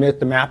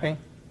commit the mapping.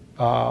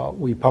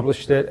 We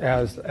published it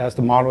as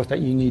the models that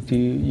you need to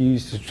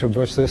use to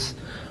traverse this,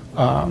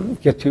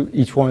 get to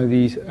each one of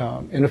these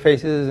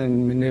interfaces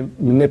and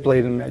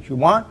manipulate them as you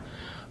want.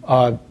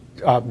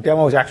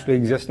 Demos actually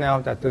exist now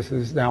that this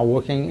is now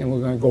working, and we're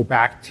going to go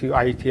back to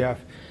IETF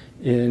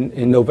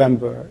in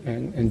November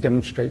and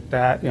demonstrate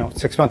that.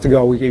 6 months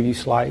ago we gave you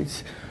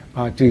slides.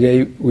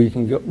 Today we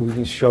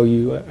can show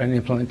you an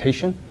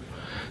implementation.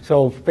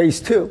 So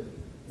phase 2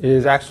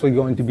 is actually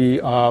going to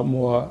be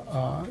more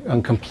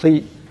a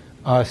complete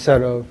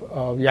set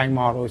of Yang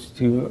models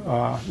to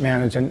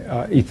manage an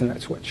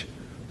Ethernet switch.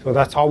 So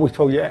that's all we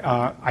told you,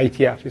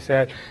 IETF. You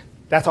said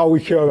that's all we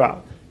care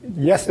about.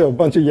 Yes, there are a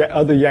bunch of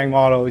other Yang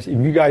models. If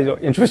you guys are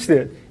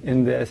interested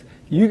in this,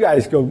 you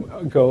guys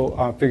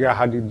go figure out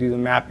how to do the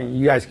mapping.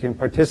 You guys can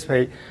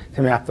participate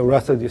to map the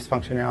rest of this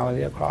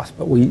functionality across.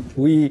 But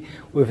we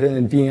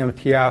within the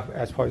DMTF,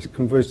 as far as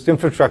converged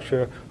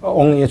infrastructure, are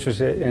only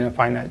interested in a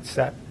finite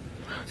set.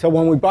 So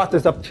when we brought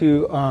this up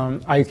to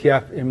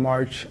IETF in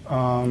March,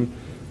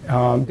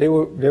 they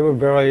were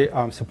very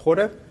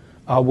supportive.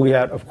 We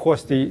had, of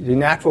course, the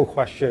natural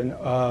question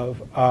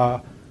of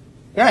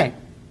Yang,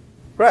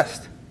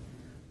 REST.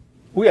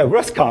 We have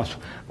RESTconf.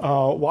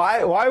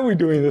 Why are we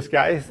doing this,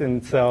 guys?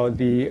 And so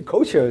the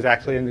co-chairs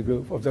actually in the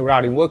group of the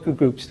routing worker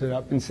group stood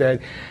up and said,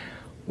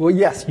 well,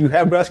 yes, you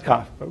have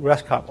RESTconf, but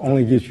RESTconf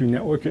only gives you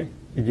networking.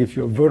 It gives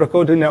you a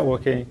vertical to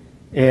networking,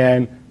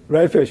 and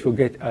Redfish will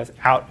get us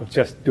out of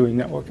just doing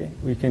networking.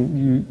 We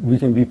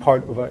can be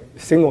part of a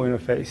single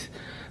interface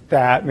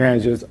that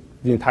manages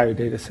the entire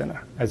data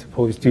center, as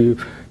opposed to,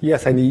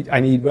 yes, I need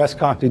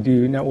RESTconf to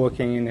do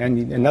networking, and I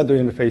need another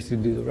interface to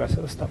do the rest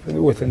of the stuff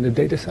within the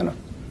data center.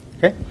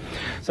 Okay,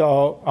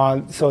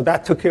 so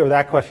that took care of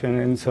that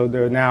question, and so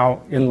they're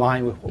now in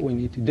line with what we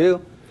need to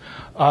do.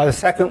 The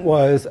second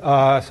was,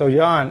 so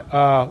Jan,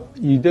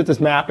 you did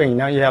this mapping.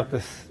 Now you have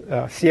this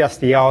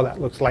CSDL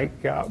that looks like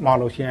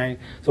models Yang.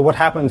 So what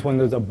happens when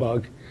there's a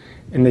bug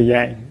in the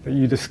Yang that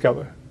you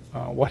discover?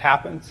 What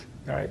happens?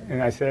 Right?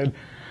 And I said,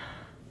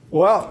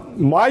 well,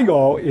 my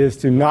goal is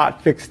to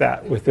not fix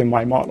that within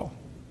my model.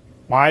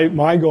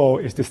 My goal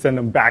is to send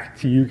them back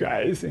to you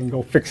guys and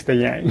go fix the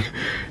Yang.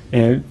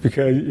 And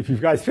because if you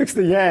guys fix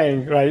the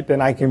Yang, right, then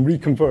I can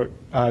reconvert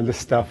this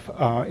stuff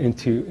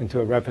into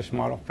a Redfish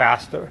model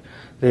faster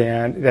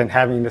than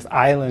having this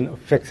island of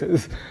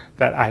fixes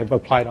that I have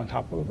applied on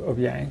top of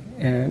Yang.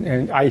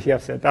 And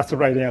IETF said that's the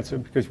right answer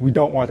because we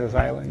don't want this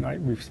island,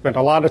 right? We've spent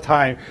a lot of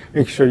time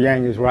making sure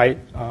Yang is right.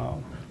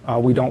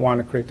 We don't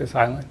want to create this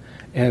island.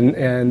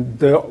 And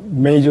the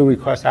major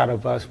request out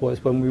of us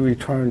was when we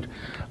returned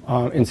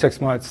in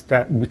 6 months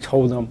that we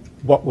told them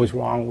what was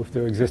wrong with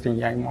their existing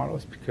Yang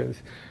models, because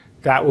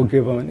that will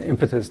give them an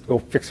impetus to go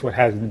fix what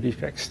has to be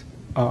fixed.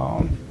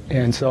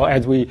 And so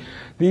as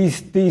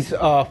these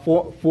 4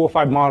 or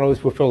 5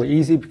 models were fairly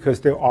easy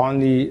because they're on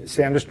the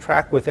standards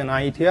track within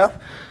IETF.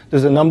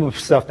 There's a number of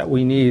stuff that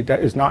we need that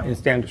is not in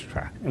standards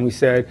track. And we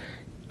said,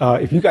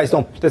 if you guys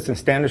don't put this in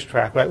standards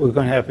track, right, we're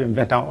going to have to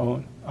invent our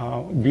own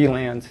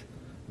VLANs,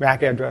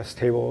 MAC address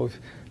tables.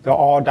 They're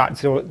all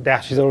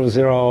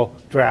 .0/00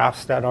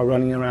 drafts that are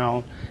running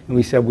around. And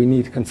we said we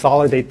need to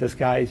consolidate this,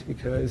 guys,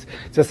 because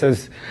just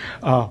as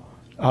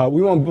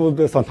we want to build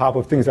this on top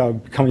of things that are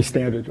becoming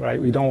standard,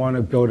 right? We don't want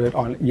to build it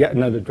on yet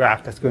another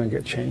draft that's going to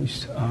get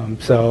changed.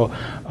 So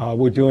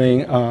we're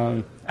doing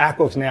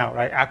ACOs now,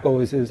 right?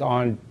 ACOs is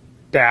on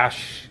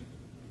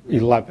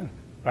 -11,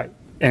 right?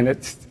 And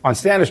it's on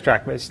standards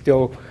track, but it's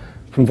still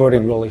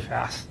converting really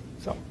fast.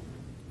 So,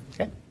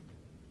 okay.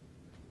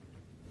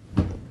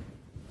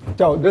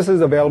 So this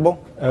is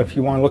available. If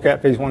you want to look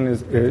at phase 1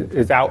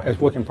 is out as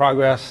work in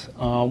progress.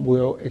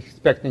 We're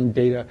expecting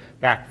data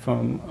back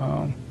from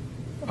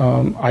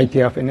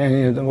IETF and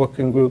any of the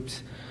working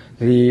groups.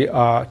 The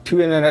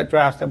 2 internet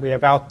drafts that we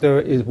have out there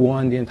is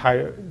 1, the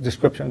entire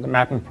description of the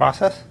mapping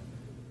process,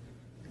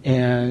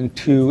 and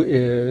 2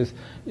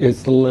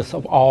 is the list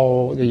of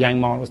all the Yang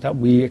models that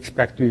we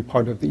expect to be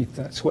part of the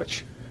Ethernet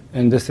switch.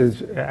 And this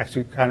is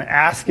actually kind of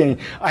asking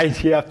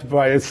IETF to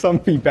provide some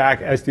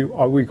feedback as to,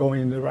 are we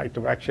going in the right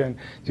direction?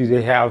 Do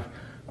they have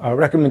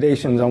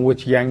recommendations on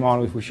which Yang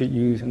models we should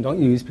use and don't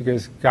use?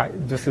 Because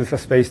this is a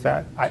space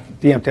that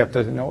DMTF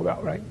doesn't know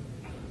about, right?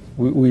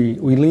 We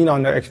lean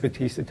on their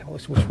expertise to tell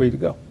us which way to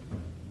go.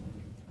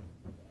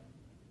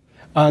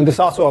 This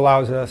also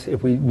allows us,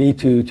 if we need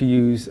to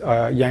use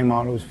Yang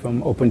models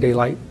from Open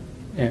Daylight,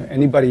 and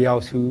anybody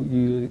else who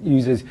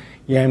uses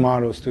Yang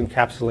models to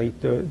encapsulate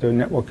their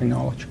networking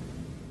knowledge.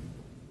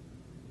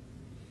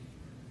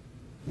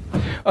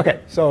 Okay,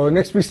 so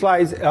next 3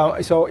 slides.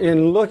 So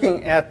in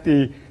looking at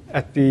the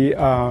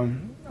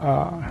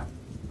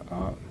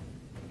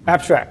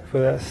abstract for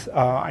this,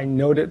 I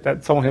noted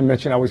that someone had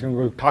mentioned I was going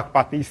to go talk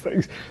about these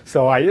things.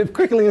 So I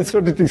quickly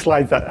inserted these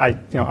slides that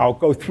I'll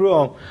go through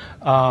them,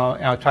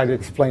 and I'll try to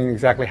explain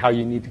exactly how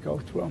you need to go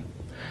through them.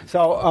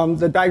 So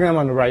the diagram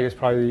on the right is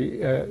probably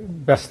the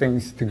best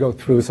things to go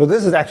through. So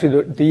this is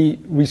actually the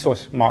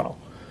resource model.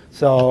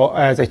 So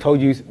as I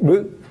told you,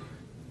 root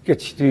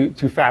gets you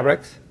to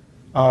fabrics,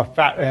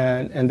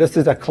 and this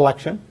is a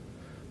collection.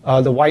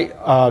 The white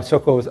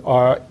circles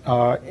are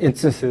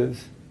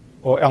instances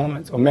or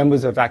elements or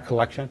members of that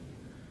collection,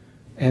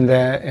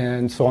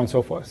 and so on and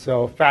so forth.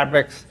 So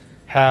fabrics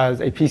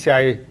has a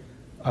PCIe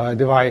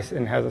device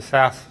and has a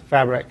SAS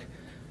fabric.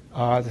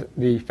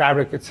 The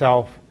fabric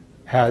itself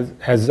has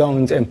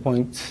zones,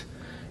 endpoints,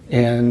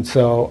 and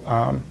so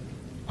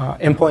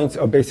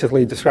endpoints are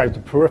basically describe the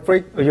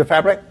periphery of your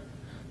fabric.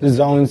 The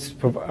zones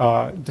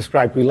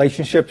describe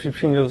relationships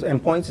between those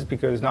endpoints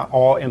because not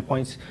all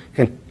endpoints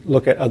can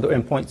look at other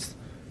endpoints.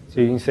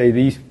 So you can say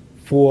these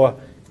 4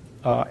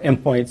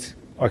 endpoints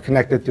are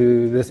connected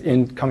to this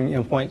incoming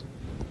endpoint,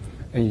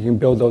 and you can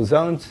build those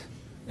zones,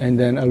 and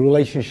then a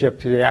relationship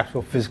to the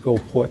actual physical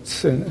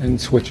ports and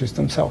switches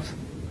themselves.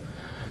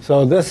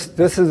 So this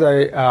is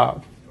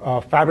a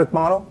fabric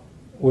model,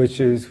 which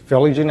is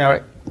fairly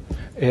generic.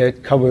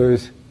 It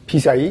covers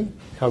PCIe,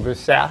 covers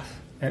SAS,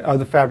 and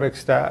other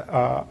fabrics that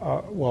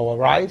will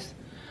arise.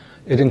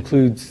 It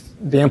includes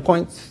the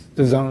endpoints,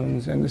 the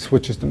zones, and the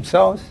switches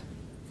themselves.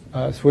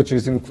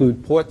 Switches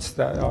include ports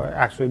that are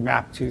actually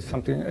mapped to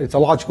something. It's a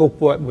logical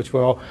port, which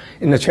will,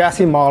 in the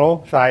chassis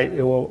model side,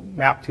 it will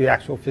map to the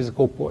actual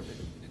physical port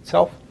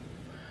itself.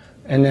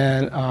 And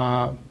then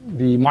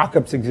the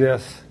mockups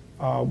exist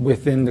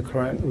within the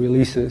current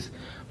releases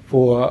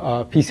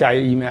for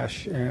PCIe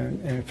mesh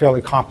and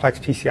fairly complex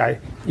PCIe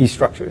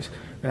structures.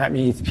 And that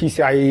means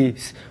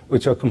PCIes,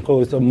 which are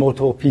composed of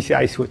multiple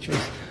PCI switches.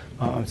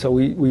 So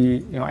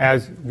we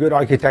as good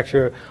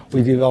architecture,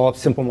 we develop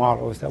simple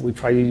models that we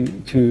try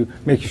to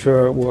make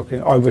sure work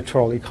in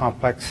arbitrarily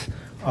complex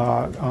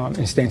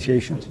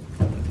instantiations.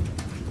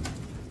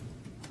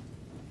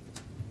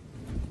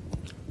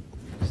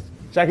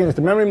 Second is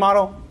the memory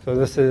model. So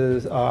this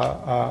is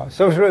a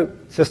service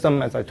root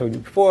system, as I told you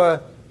before,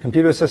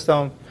 computer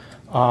system.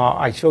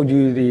 I showed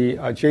you the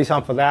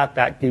JSON for that.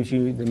 That gives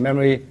you the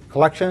memory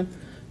collection.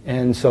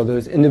 And so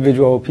there's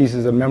individual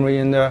pieces of memory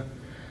in there,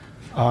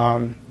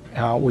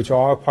 which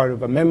are part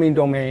of a memory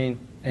domain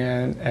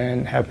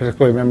and have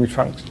particular memory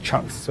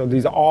chunks. So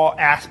these are all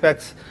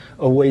aspects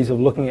of ways of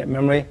looking at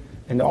memory,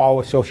 and they're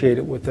all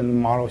associated within the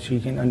model so you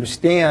can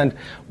understand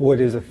what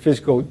is a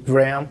physical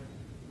DRAM,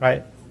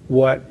 right?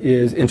 What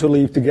is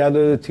interleaved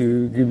together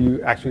to give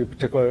you actually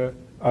particular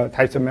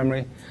types of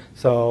memory.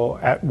 So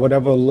at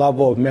whatever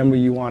level of memory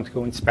you want to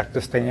go inspect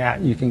this thing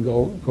at, you can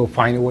go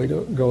find a way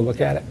to go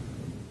look at it.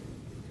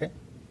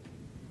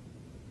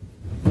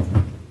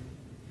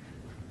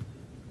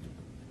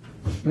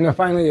 And then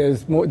finally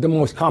is the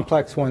most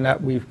complex one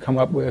that we've come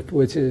up with,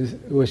 which is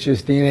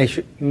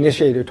the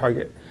initiator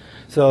target.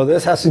 So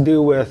this has to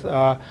do with,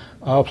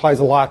 applies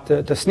a lot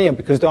to SNIA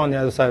because they're on the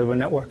other side of a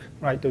network,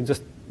 right? They're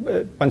just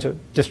a bunch of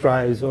disk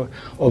drives or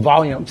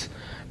volumes.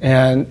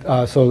 And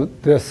so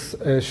this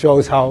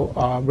shows how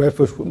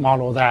Redfish would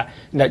model that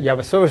you have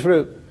a service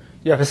root,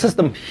 you have a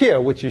system here,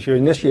 which is your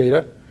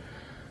initiator,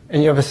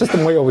 and you have a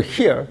system way over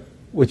here,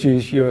 which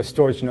is your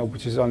storage node,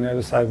 which is on the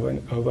other side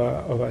of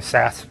a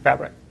SAS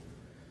fabric.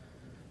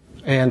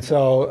 And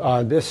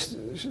so this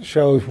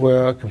shows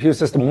where computer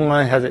system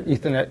 1 has an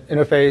Ethernet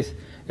interface.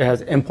 It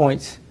has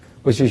endpoints,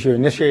 which is your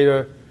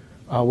initiator,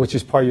 which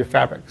is part of your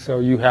fabric.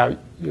 So you have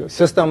your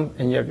system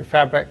and you have your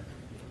fabric.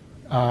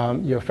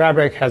 Your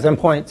fabric has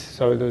endpoints.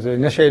 So there's an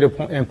initiator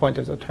endpoint,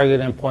 there's a target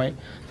endpoint.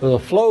 So the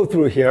flow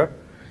through here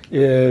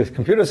is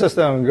computer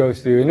system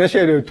goes to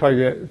initiator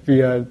target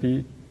via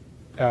the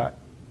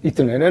Ethernet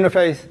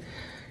interface,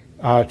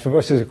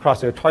 traverses across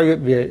the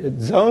target via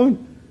its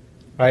zone,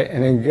 right,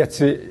 and then gets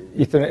the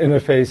Ethernet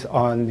interface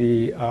on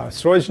the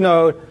storage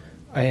node,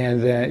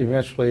 and then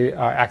eventually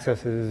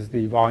accesses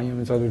the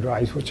volumes of the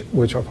drives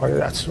which are part of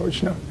that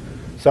storage node.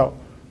 So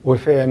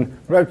within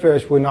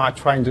Redfish, we're not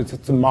trying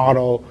to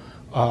model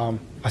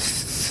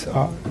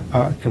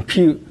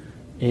compute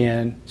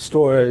and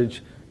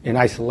storage in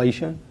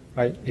isolation,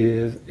 right?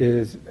 It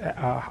is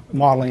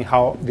modeling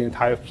how the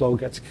entire flow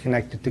gets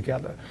connected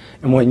together.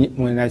 And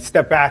when I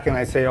step back and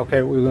I say,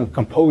 okay, we're going to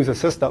compose a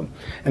system,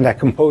 and that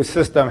composed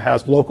system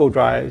has local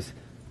drives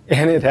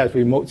and it has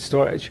remote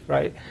storage,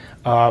 right?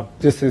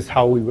 This is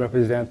how we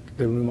represent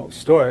the remote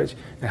storage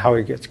and how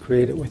it gets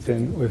created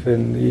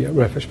within the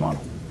Redfish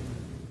model.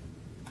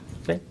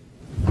 Okay.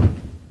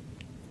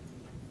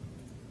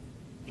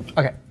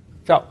 Okay.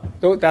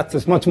 So that's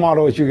as much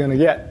model as you're going to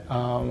get.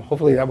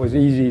 Hopefully that was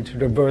easy to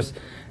traverse.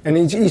 And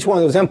each one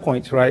of those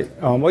endpoints, right,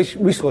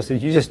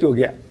 resources, you just do a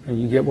get,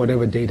 and you get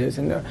whatever data is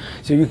in there.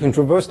 So you can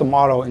traverse the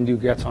model and do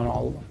gets on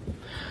all of them.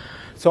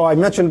 So I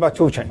mentioned about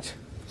tool chains.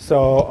 So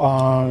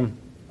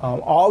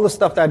all the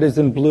stuff that is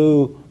in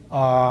blue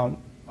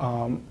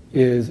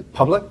is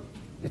public.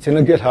 It's in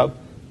a GitHub,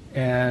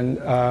 and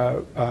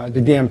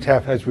the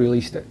DMTF has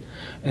released it.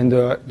 And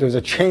there's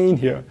a chain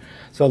here.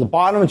 So the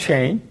bottom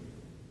chain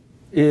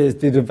is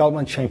the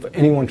development chain for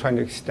anyone trying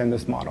to extend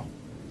this model.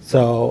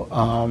 So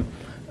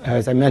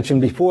as I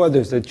mentioned before,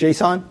 there's a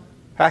JSON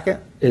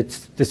packet.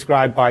 It's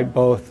described by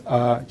both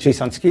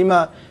JSON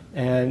schema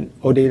and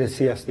OData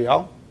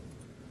CSDL.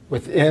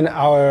 Within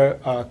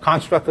our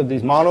construct of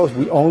these models,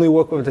 we only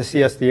work with the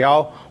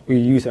CSDL. We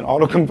use an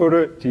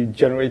autoconverter to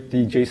generate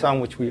the JSON,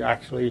 which we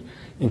actually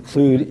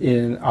include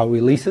in our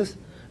releases.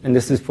 And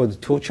this is for the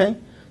toolchain.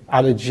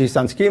 Out of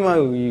JSON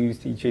schema, we use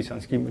the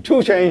JSON schema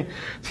toolchain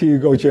to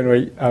go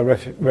generate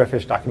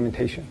Redfish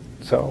documentation.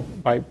 So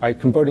by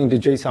converting to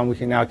JSON, we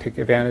can now take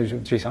advantage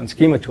of JSON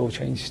schema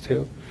toolchains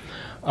too.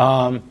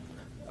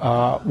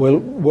 We're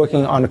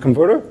working on a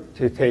converter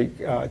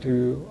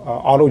to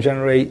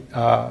auto-generate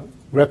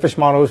Redfish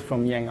models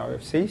from Yang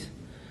RFCs.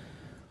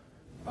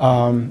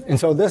 And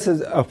so this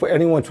is for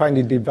anyone trying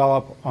to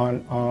develop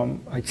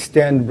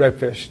extend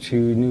Redfish to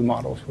new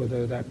models,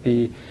 whether that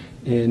be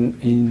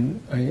in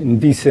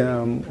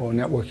DSIM or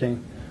networking,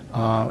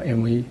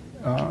 and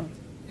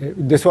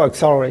this will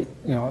accelerate,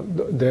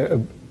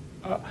 the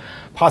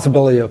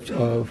possibility of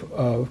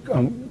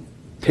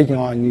taking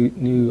on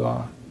new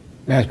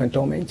management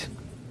domains.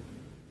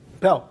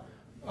 So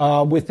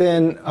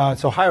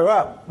so higher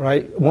up,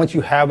 right? Once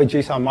you have a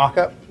JSON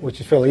mockup, which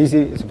is fairly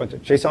easy, it's a bunch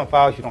of JSON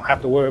files. You don't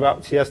have to worry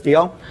about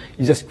CSDL.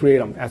 You just create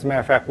them. As a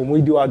matter of fact, when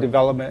we do our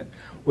development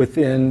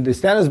within the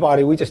standards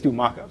body, we just do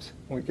mockups.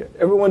 We get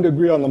everyone to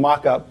agree on the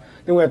mockup.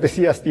 Then we have the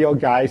CSDL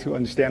guys who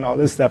understand all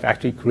this stuff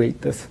actually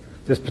create this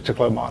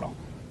particular model,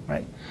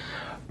 right?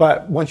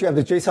 But once you have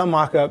the JSON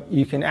mockup,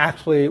 you can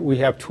we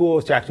have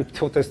tools to actually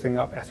tilt this thing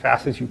up as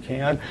fast as you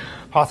can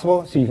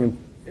possible. So you can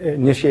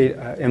initiate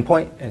an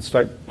endpoint and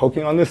start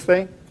poking on this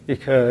thing,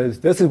 because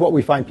this is what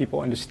we find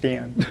people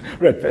understand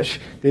Redfish.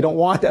 They don't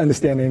want to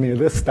understand any of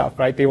this stuff,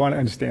 right? They want to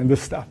understand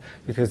this stuff,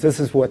 because this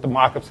is what the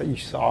mockups that you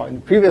saw in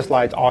the previous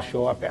slides all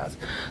show up as.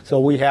 So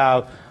we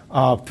have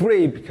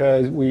 3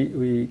 because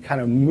we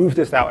kind of move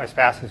this out as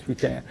fast as we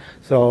can.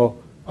 So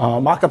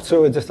mockup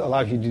server just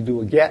allows you to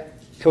do a get,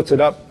 tilts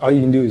it up. All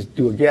you can do is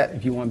do a get.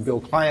 If you want to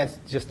build clients,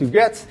 just do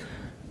gets.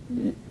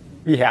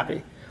 Be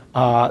happy.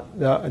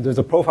 There's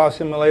a profile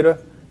simulator,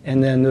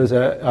 and then there's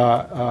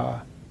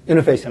a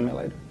interface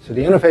emulator. So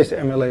the interface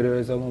emulator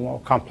is a little more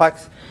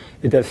complex.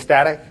 It does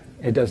static,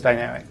 it does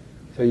dynamic.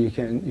 So you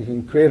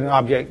can create an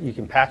object, you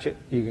can patch it,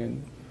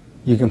 you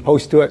can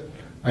post to it,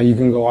 you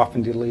can go off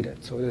and delete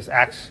it. So this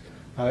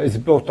is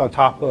built on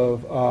top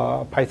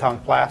of Python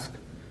Flask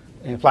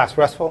and Flask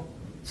RESTful.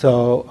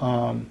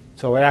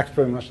 So it acts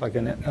very much like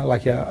an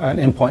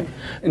endpoint.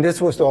 And this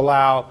was to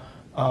allow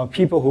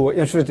people who are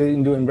interested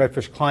in doing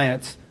Redfish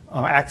clients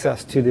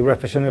access to the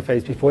Redfish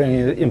interface before any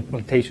of the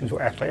implementations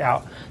were actually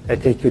out,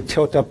 that they could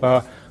tilt up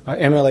an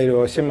emulator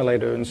or a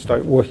simulator and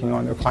start working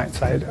on their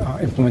client-side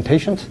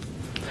implementations.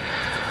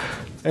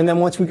 And then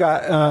once we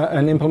got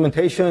an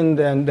implementation,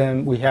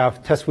 then we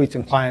have test suites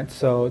and clients.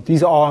 So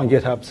these are all on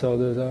GitHub. So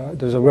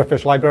there's a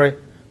Redfish library,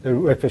 the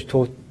Redfish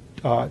tool.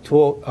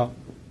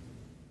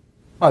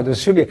 There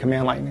should be a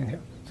command line in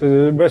here. So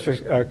the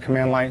Redfish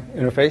command line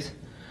interface,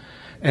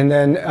 and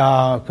then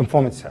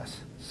conformance tests.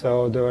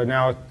 So there are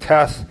now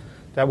tests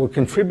that were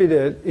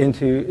contributed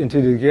into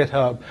the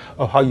GitHub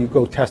of how you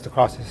go test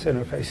across this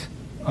interface.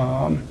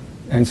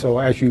 And so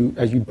as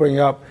you bring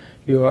up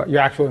your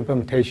actual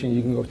implementation,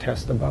 you can go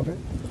test above it.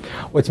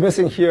 What's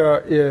missing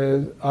here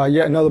is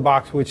yet another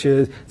box, which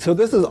is, so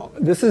this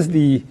is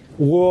the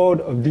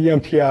world of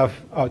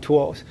DMTF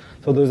tools.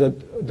 So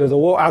there's a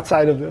world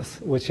outside of this,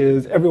 which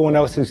is everyone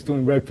else who's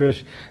doing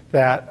Redfish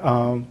that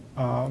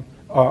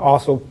are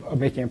also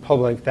making it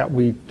public, that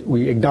we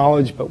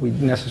acknowledge, but we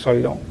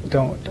necessarily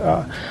don't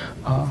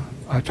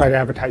try to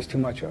advertise too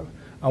much of.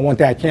 One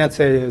thing I can't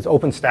say is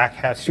OpenStack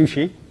has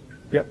Sushi,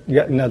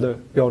 yet another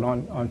build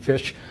on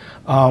Fish,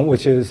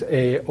 which is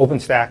a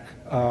OpenStack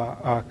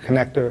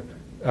connector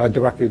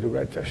directly to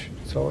Redfish.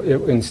 So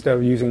instead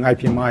of using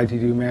IPMI to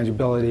do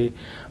manageability,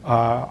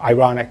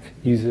 Ironic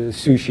uses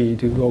Sushi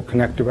to go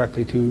connect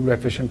directly to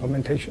Redfish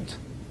implementations.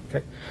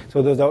 Okay,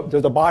 so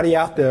there's a body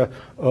out there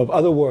of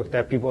other work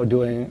that people are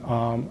doing,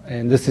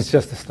 and this is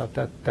just the stuff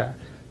that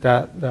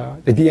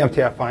the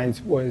DMTF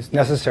finds was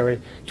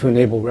necessary to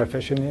enable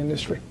Redfish in the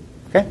industry.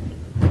 Okay.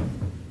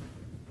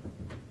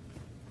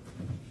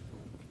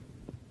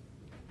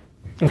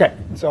 Okay,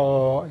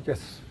 so I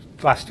guess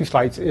the last 2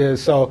 slides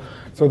is so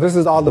this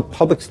is all the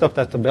public stuff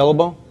that's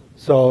available.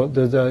 So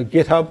there's a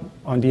GitHub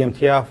on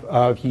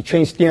DMTF. If you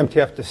change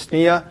DMTF to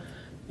SNIA,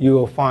 you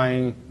will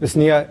find the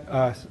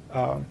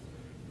SNIA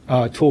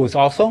tools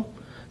also.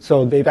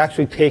 So they've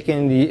actually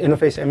taken the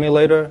interface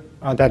emulator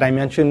that I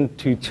mentioned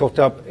to tilt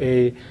up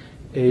a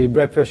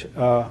Redfish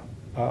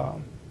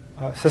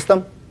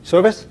system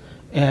service,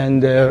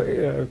 and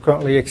they're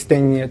currently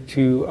extending it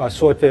to a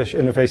Swordfish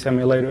interface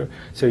emulator,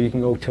 so you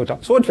can go tilt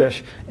up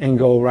Swordfish and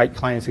go write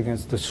clients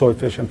against the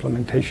Swordfish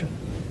implementation.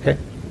 Okay,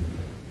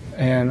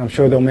 and I'm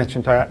sure they'll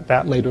mention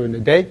that later in the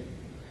day.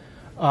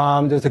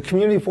 There's a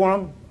community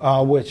forum,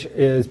 which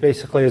is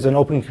basically an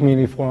open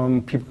community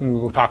forum. People can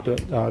go talk to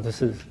it.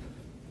 This is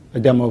a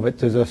demo of it.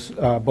 There's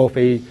both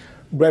a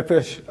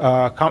Redfish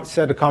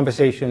set of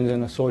conversations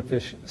and a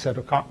Swordfish set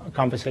of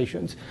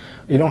conversations.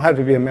 You don't have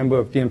to be a member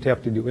of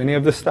DMTF to do any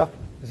of this stuff.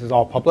 This is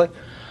all public.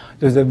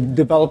 There's a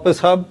developers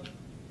hub,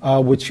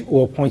 which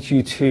will point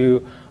you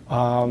to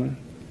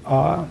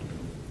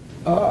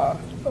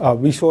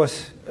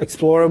Resource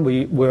Explorer,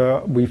 where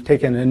we've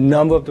taken a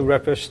number of the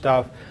Redfish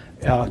stuff,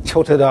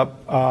 tilted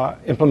up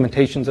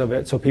implementations of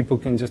it so people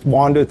can just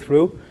wander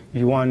through. If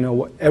you want to know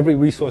what every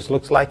resource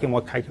looks like and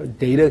what type of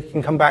data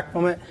can come back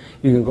from it,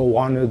 you can go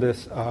wander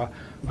this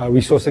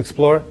Resource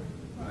Explorer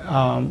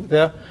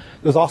there.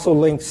 There's also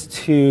links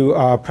to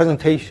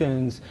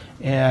presentations,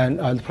 and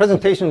the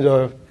presentations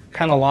are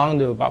kind of long.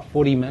 They're about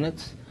 40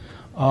 minutes.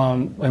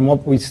 And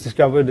what we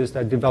discovered is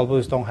that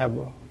developers don't have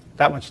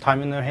that much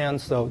time in their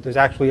hands, so there's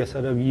actually a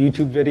set of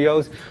YouTube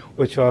videos,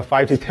 which are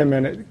 5 to 10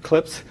 minute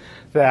clips,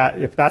 that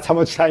if that's how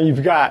much time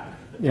you've got,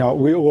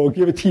 we will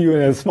give it to you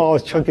in as small a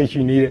chunk as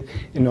you need it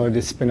in order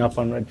to spin up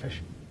on Redfish.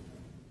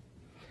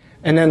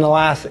 And then the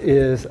last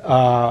is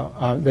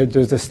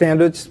there's the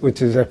standards,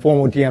 which is a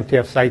formal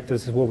DMTF site.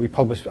 This is where we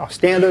publish our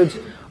standards,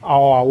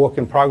 all our work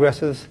in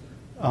progresses.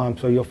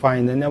 So you'll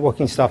find the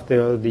networking stuff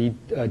there, the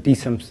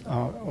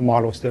DSIM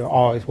models, they're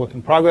always work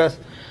in progress.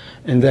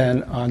 And then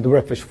the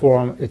Redfish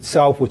forum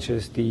itself, which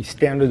is the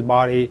standards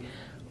body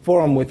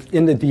forum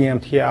within the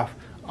DMTF,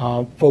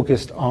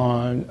 focused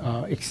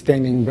on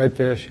extending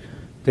Redfish.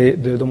 They're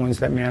the ones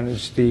that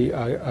manage the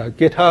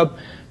GitHub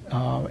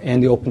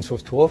and the open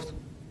source tools.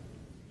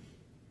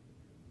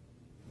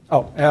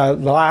 The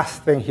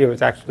last thing here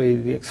is actually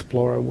the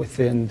Explorer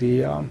within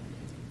the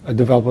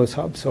Developers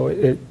Hub. So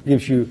it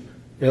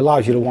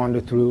allows you to wander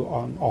through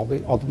all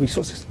the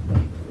resources.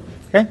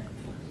 Okay.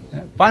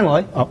 And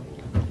finally,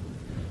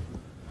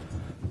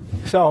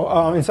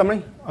 so in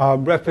summary,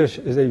 Redfish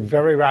is a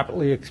very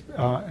rapidly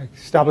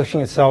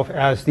establishing itself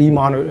as the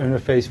modern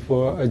interface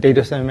for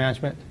data center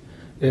management.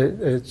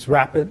 It's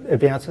rapid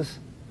advances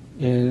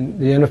in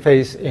the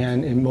interface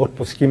and in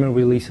multiple schema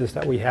releases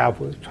that we have.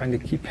 We're trying to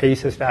keep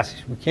pace as fast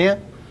as we can.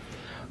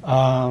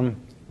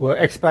 We're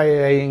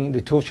expediting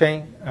the tool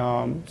chain,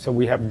 so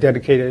we have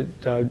dedicated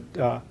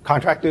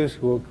contractors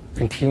who will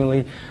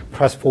continually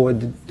press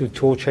forward the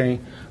tool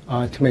chain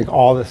to make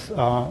all this,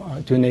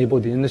 to enable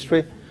the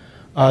industry.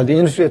 The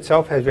industry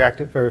itself has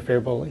reacted very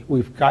favorably.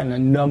 We've gotten a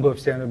number of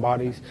standard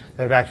bodies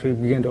that have actually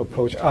begun to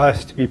approach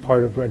us to be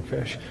part of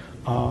Redfish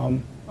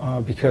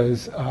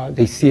because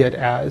they see it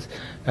as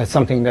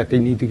something that they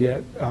need to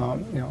get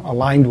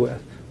aligned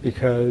with,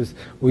 because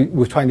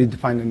we're trying to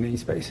define the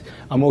namespace.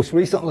 Most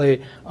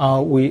recently,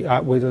 we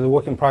did a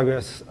work in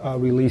progress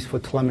release for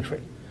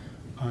telemetry.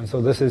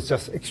 So this is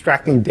just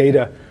extracting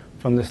data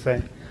from this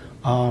thing.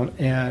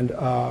 And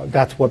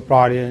that's what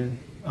brought in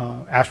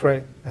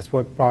ASHRAE. That's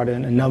what brought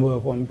in a number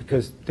of them,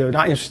 because they're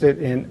not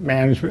interested in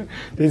management.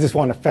 They just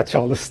want to fetch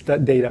all this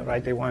data,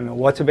 right? They want to know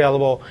what's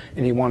available,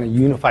 and they want to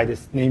unify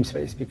this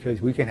namespace, because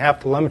we can have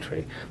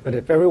telemetry, but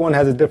if everyone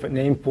has a different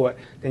name for it,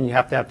 then you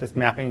have to have this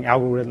mapping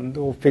algorithm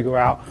that will figure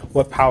out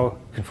what power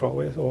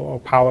control is, or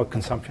power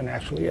consumption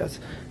actually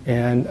is.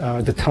 And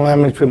the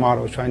telemetry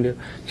model is trying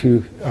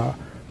to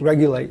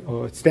regulate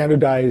or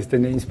standardize the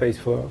namespace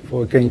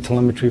for getting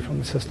telemetry from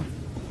the system.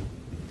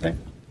 Okay.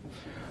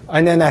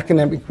 And then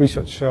academic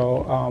research.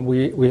 So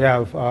we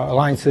have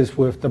alliances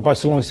with the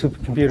Barcelona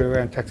Supercomputer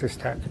and Texas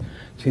Tech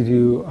to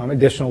do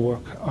additional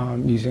work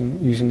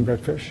using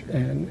Redfish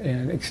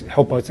and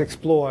help us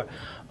explore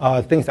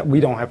things that we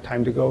don't have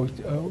time to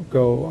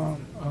go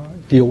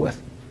deal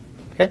with.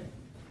 Okay,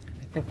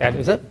 I think that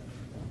is it.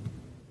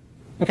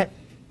 Okay,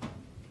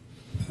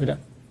 we're done.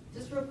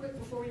 Just real quick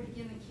before we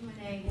begin the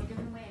Q&A, we're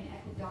giving away an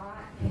Echo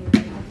Dot and a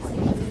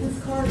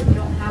business card. If you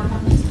don't have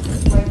one,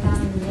 just write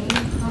down your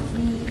name,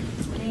 company,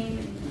 name,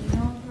 and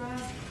email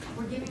address.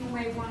 We're giving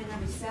away one in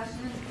every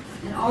session.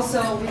 And also,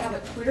 we have a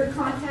Twitter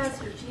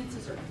contest. Your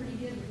chances are pretty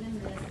good to win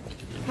this.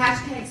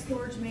 Hashtag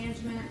storage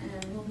management,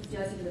 and we'll be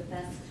judging the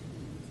best.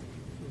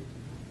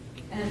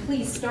 And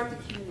please start the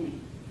Q&A.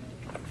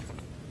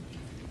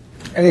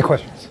 Any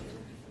questions?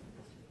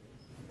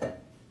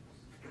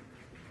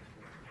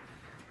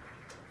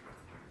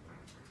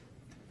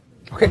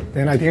 Okay,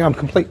 then I think I'm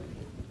complete.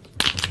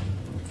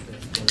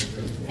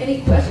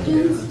 Any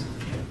questions?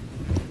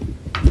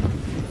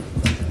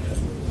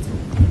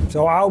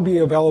 So I'll be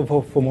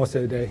available for most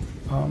of the day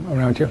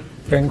around here.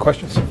 Any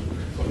questions?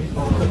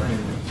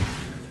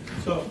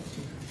 So,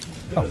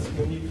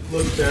 when you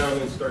look down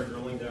and start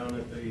drilling down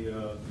at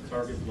the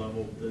target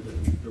level, does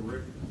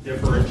it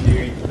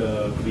differentiate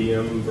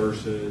VM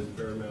versus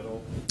bare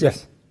metal?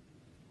 Yes.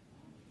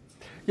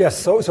 Yes.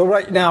 So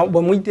right now,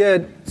 when we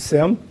did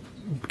SIM,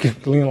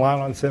 leaning a lot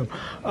on SIM,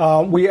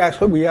 we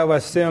have a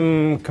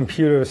SIM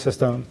computer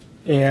system,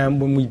 and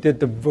when we did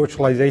the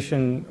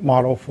virtualization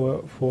model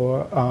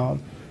for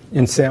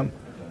in SIM,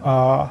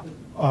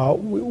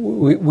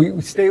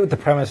 we stay with the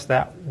premise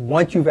that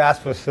once you've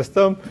asked for a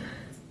system,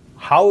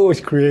 how it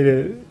was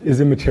created is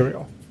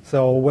immaterial.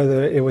 So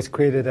whether it was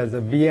created as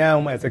a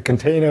VM, as a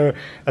container,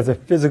 as a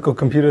physical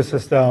computer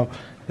system,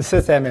 the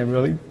sysadmin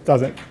really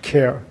doesn't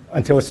care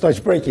until it starts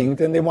breaking.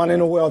 Then they want to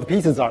know where all the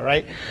pieces are,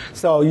 right?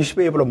 So you should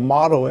be able to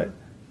model it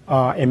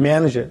and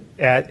manage it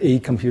at a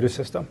computer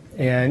system.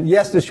 And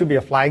yes, there should be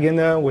a flag in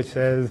there which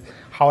says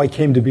how it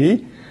came to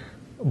be,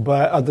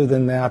 but other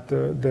than that,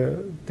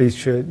 you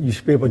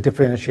should be able to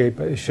differentiate,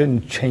 but it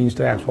shouldn't change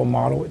the actual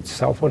model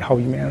itself or how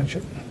you manage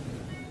it.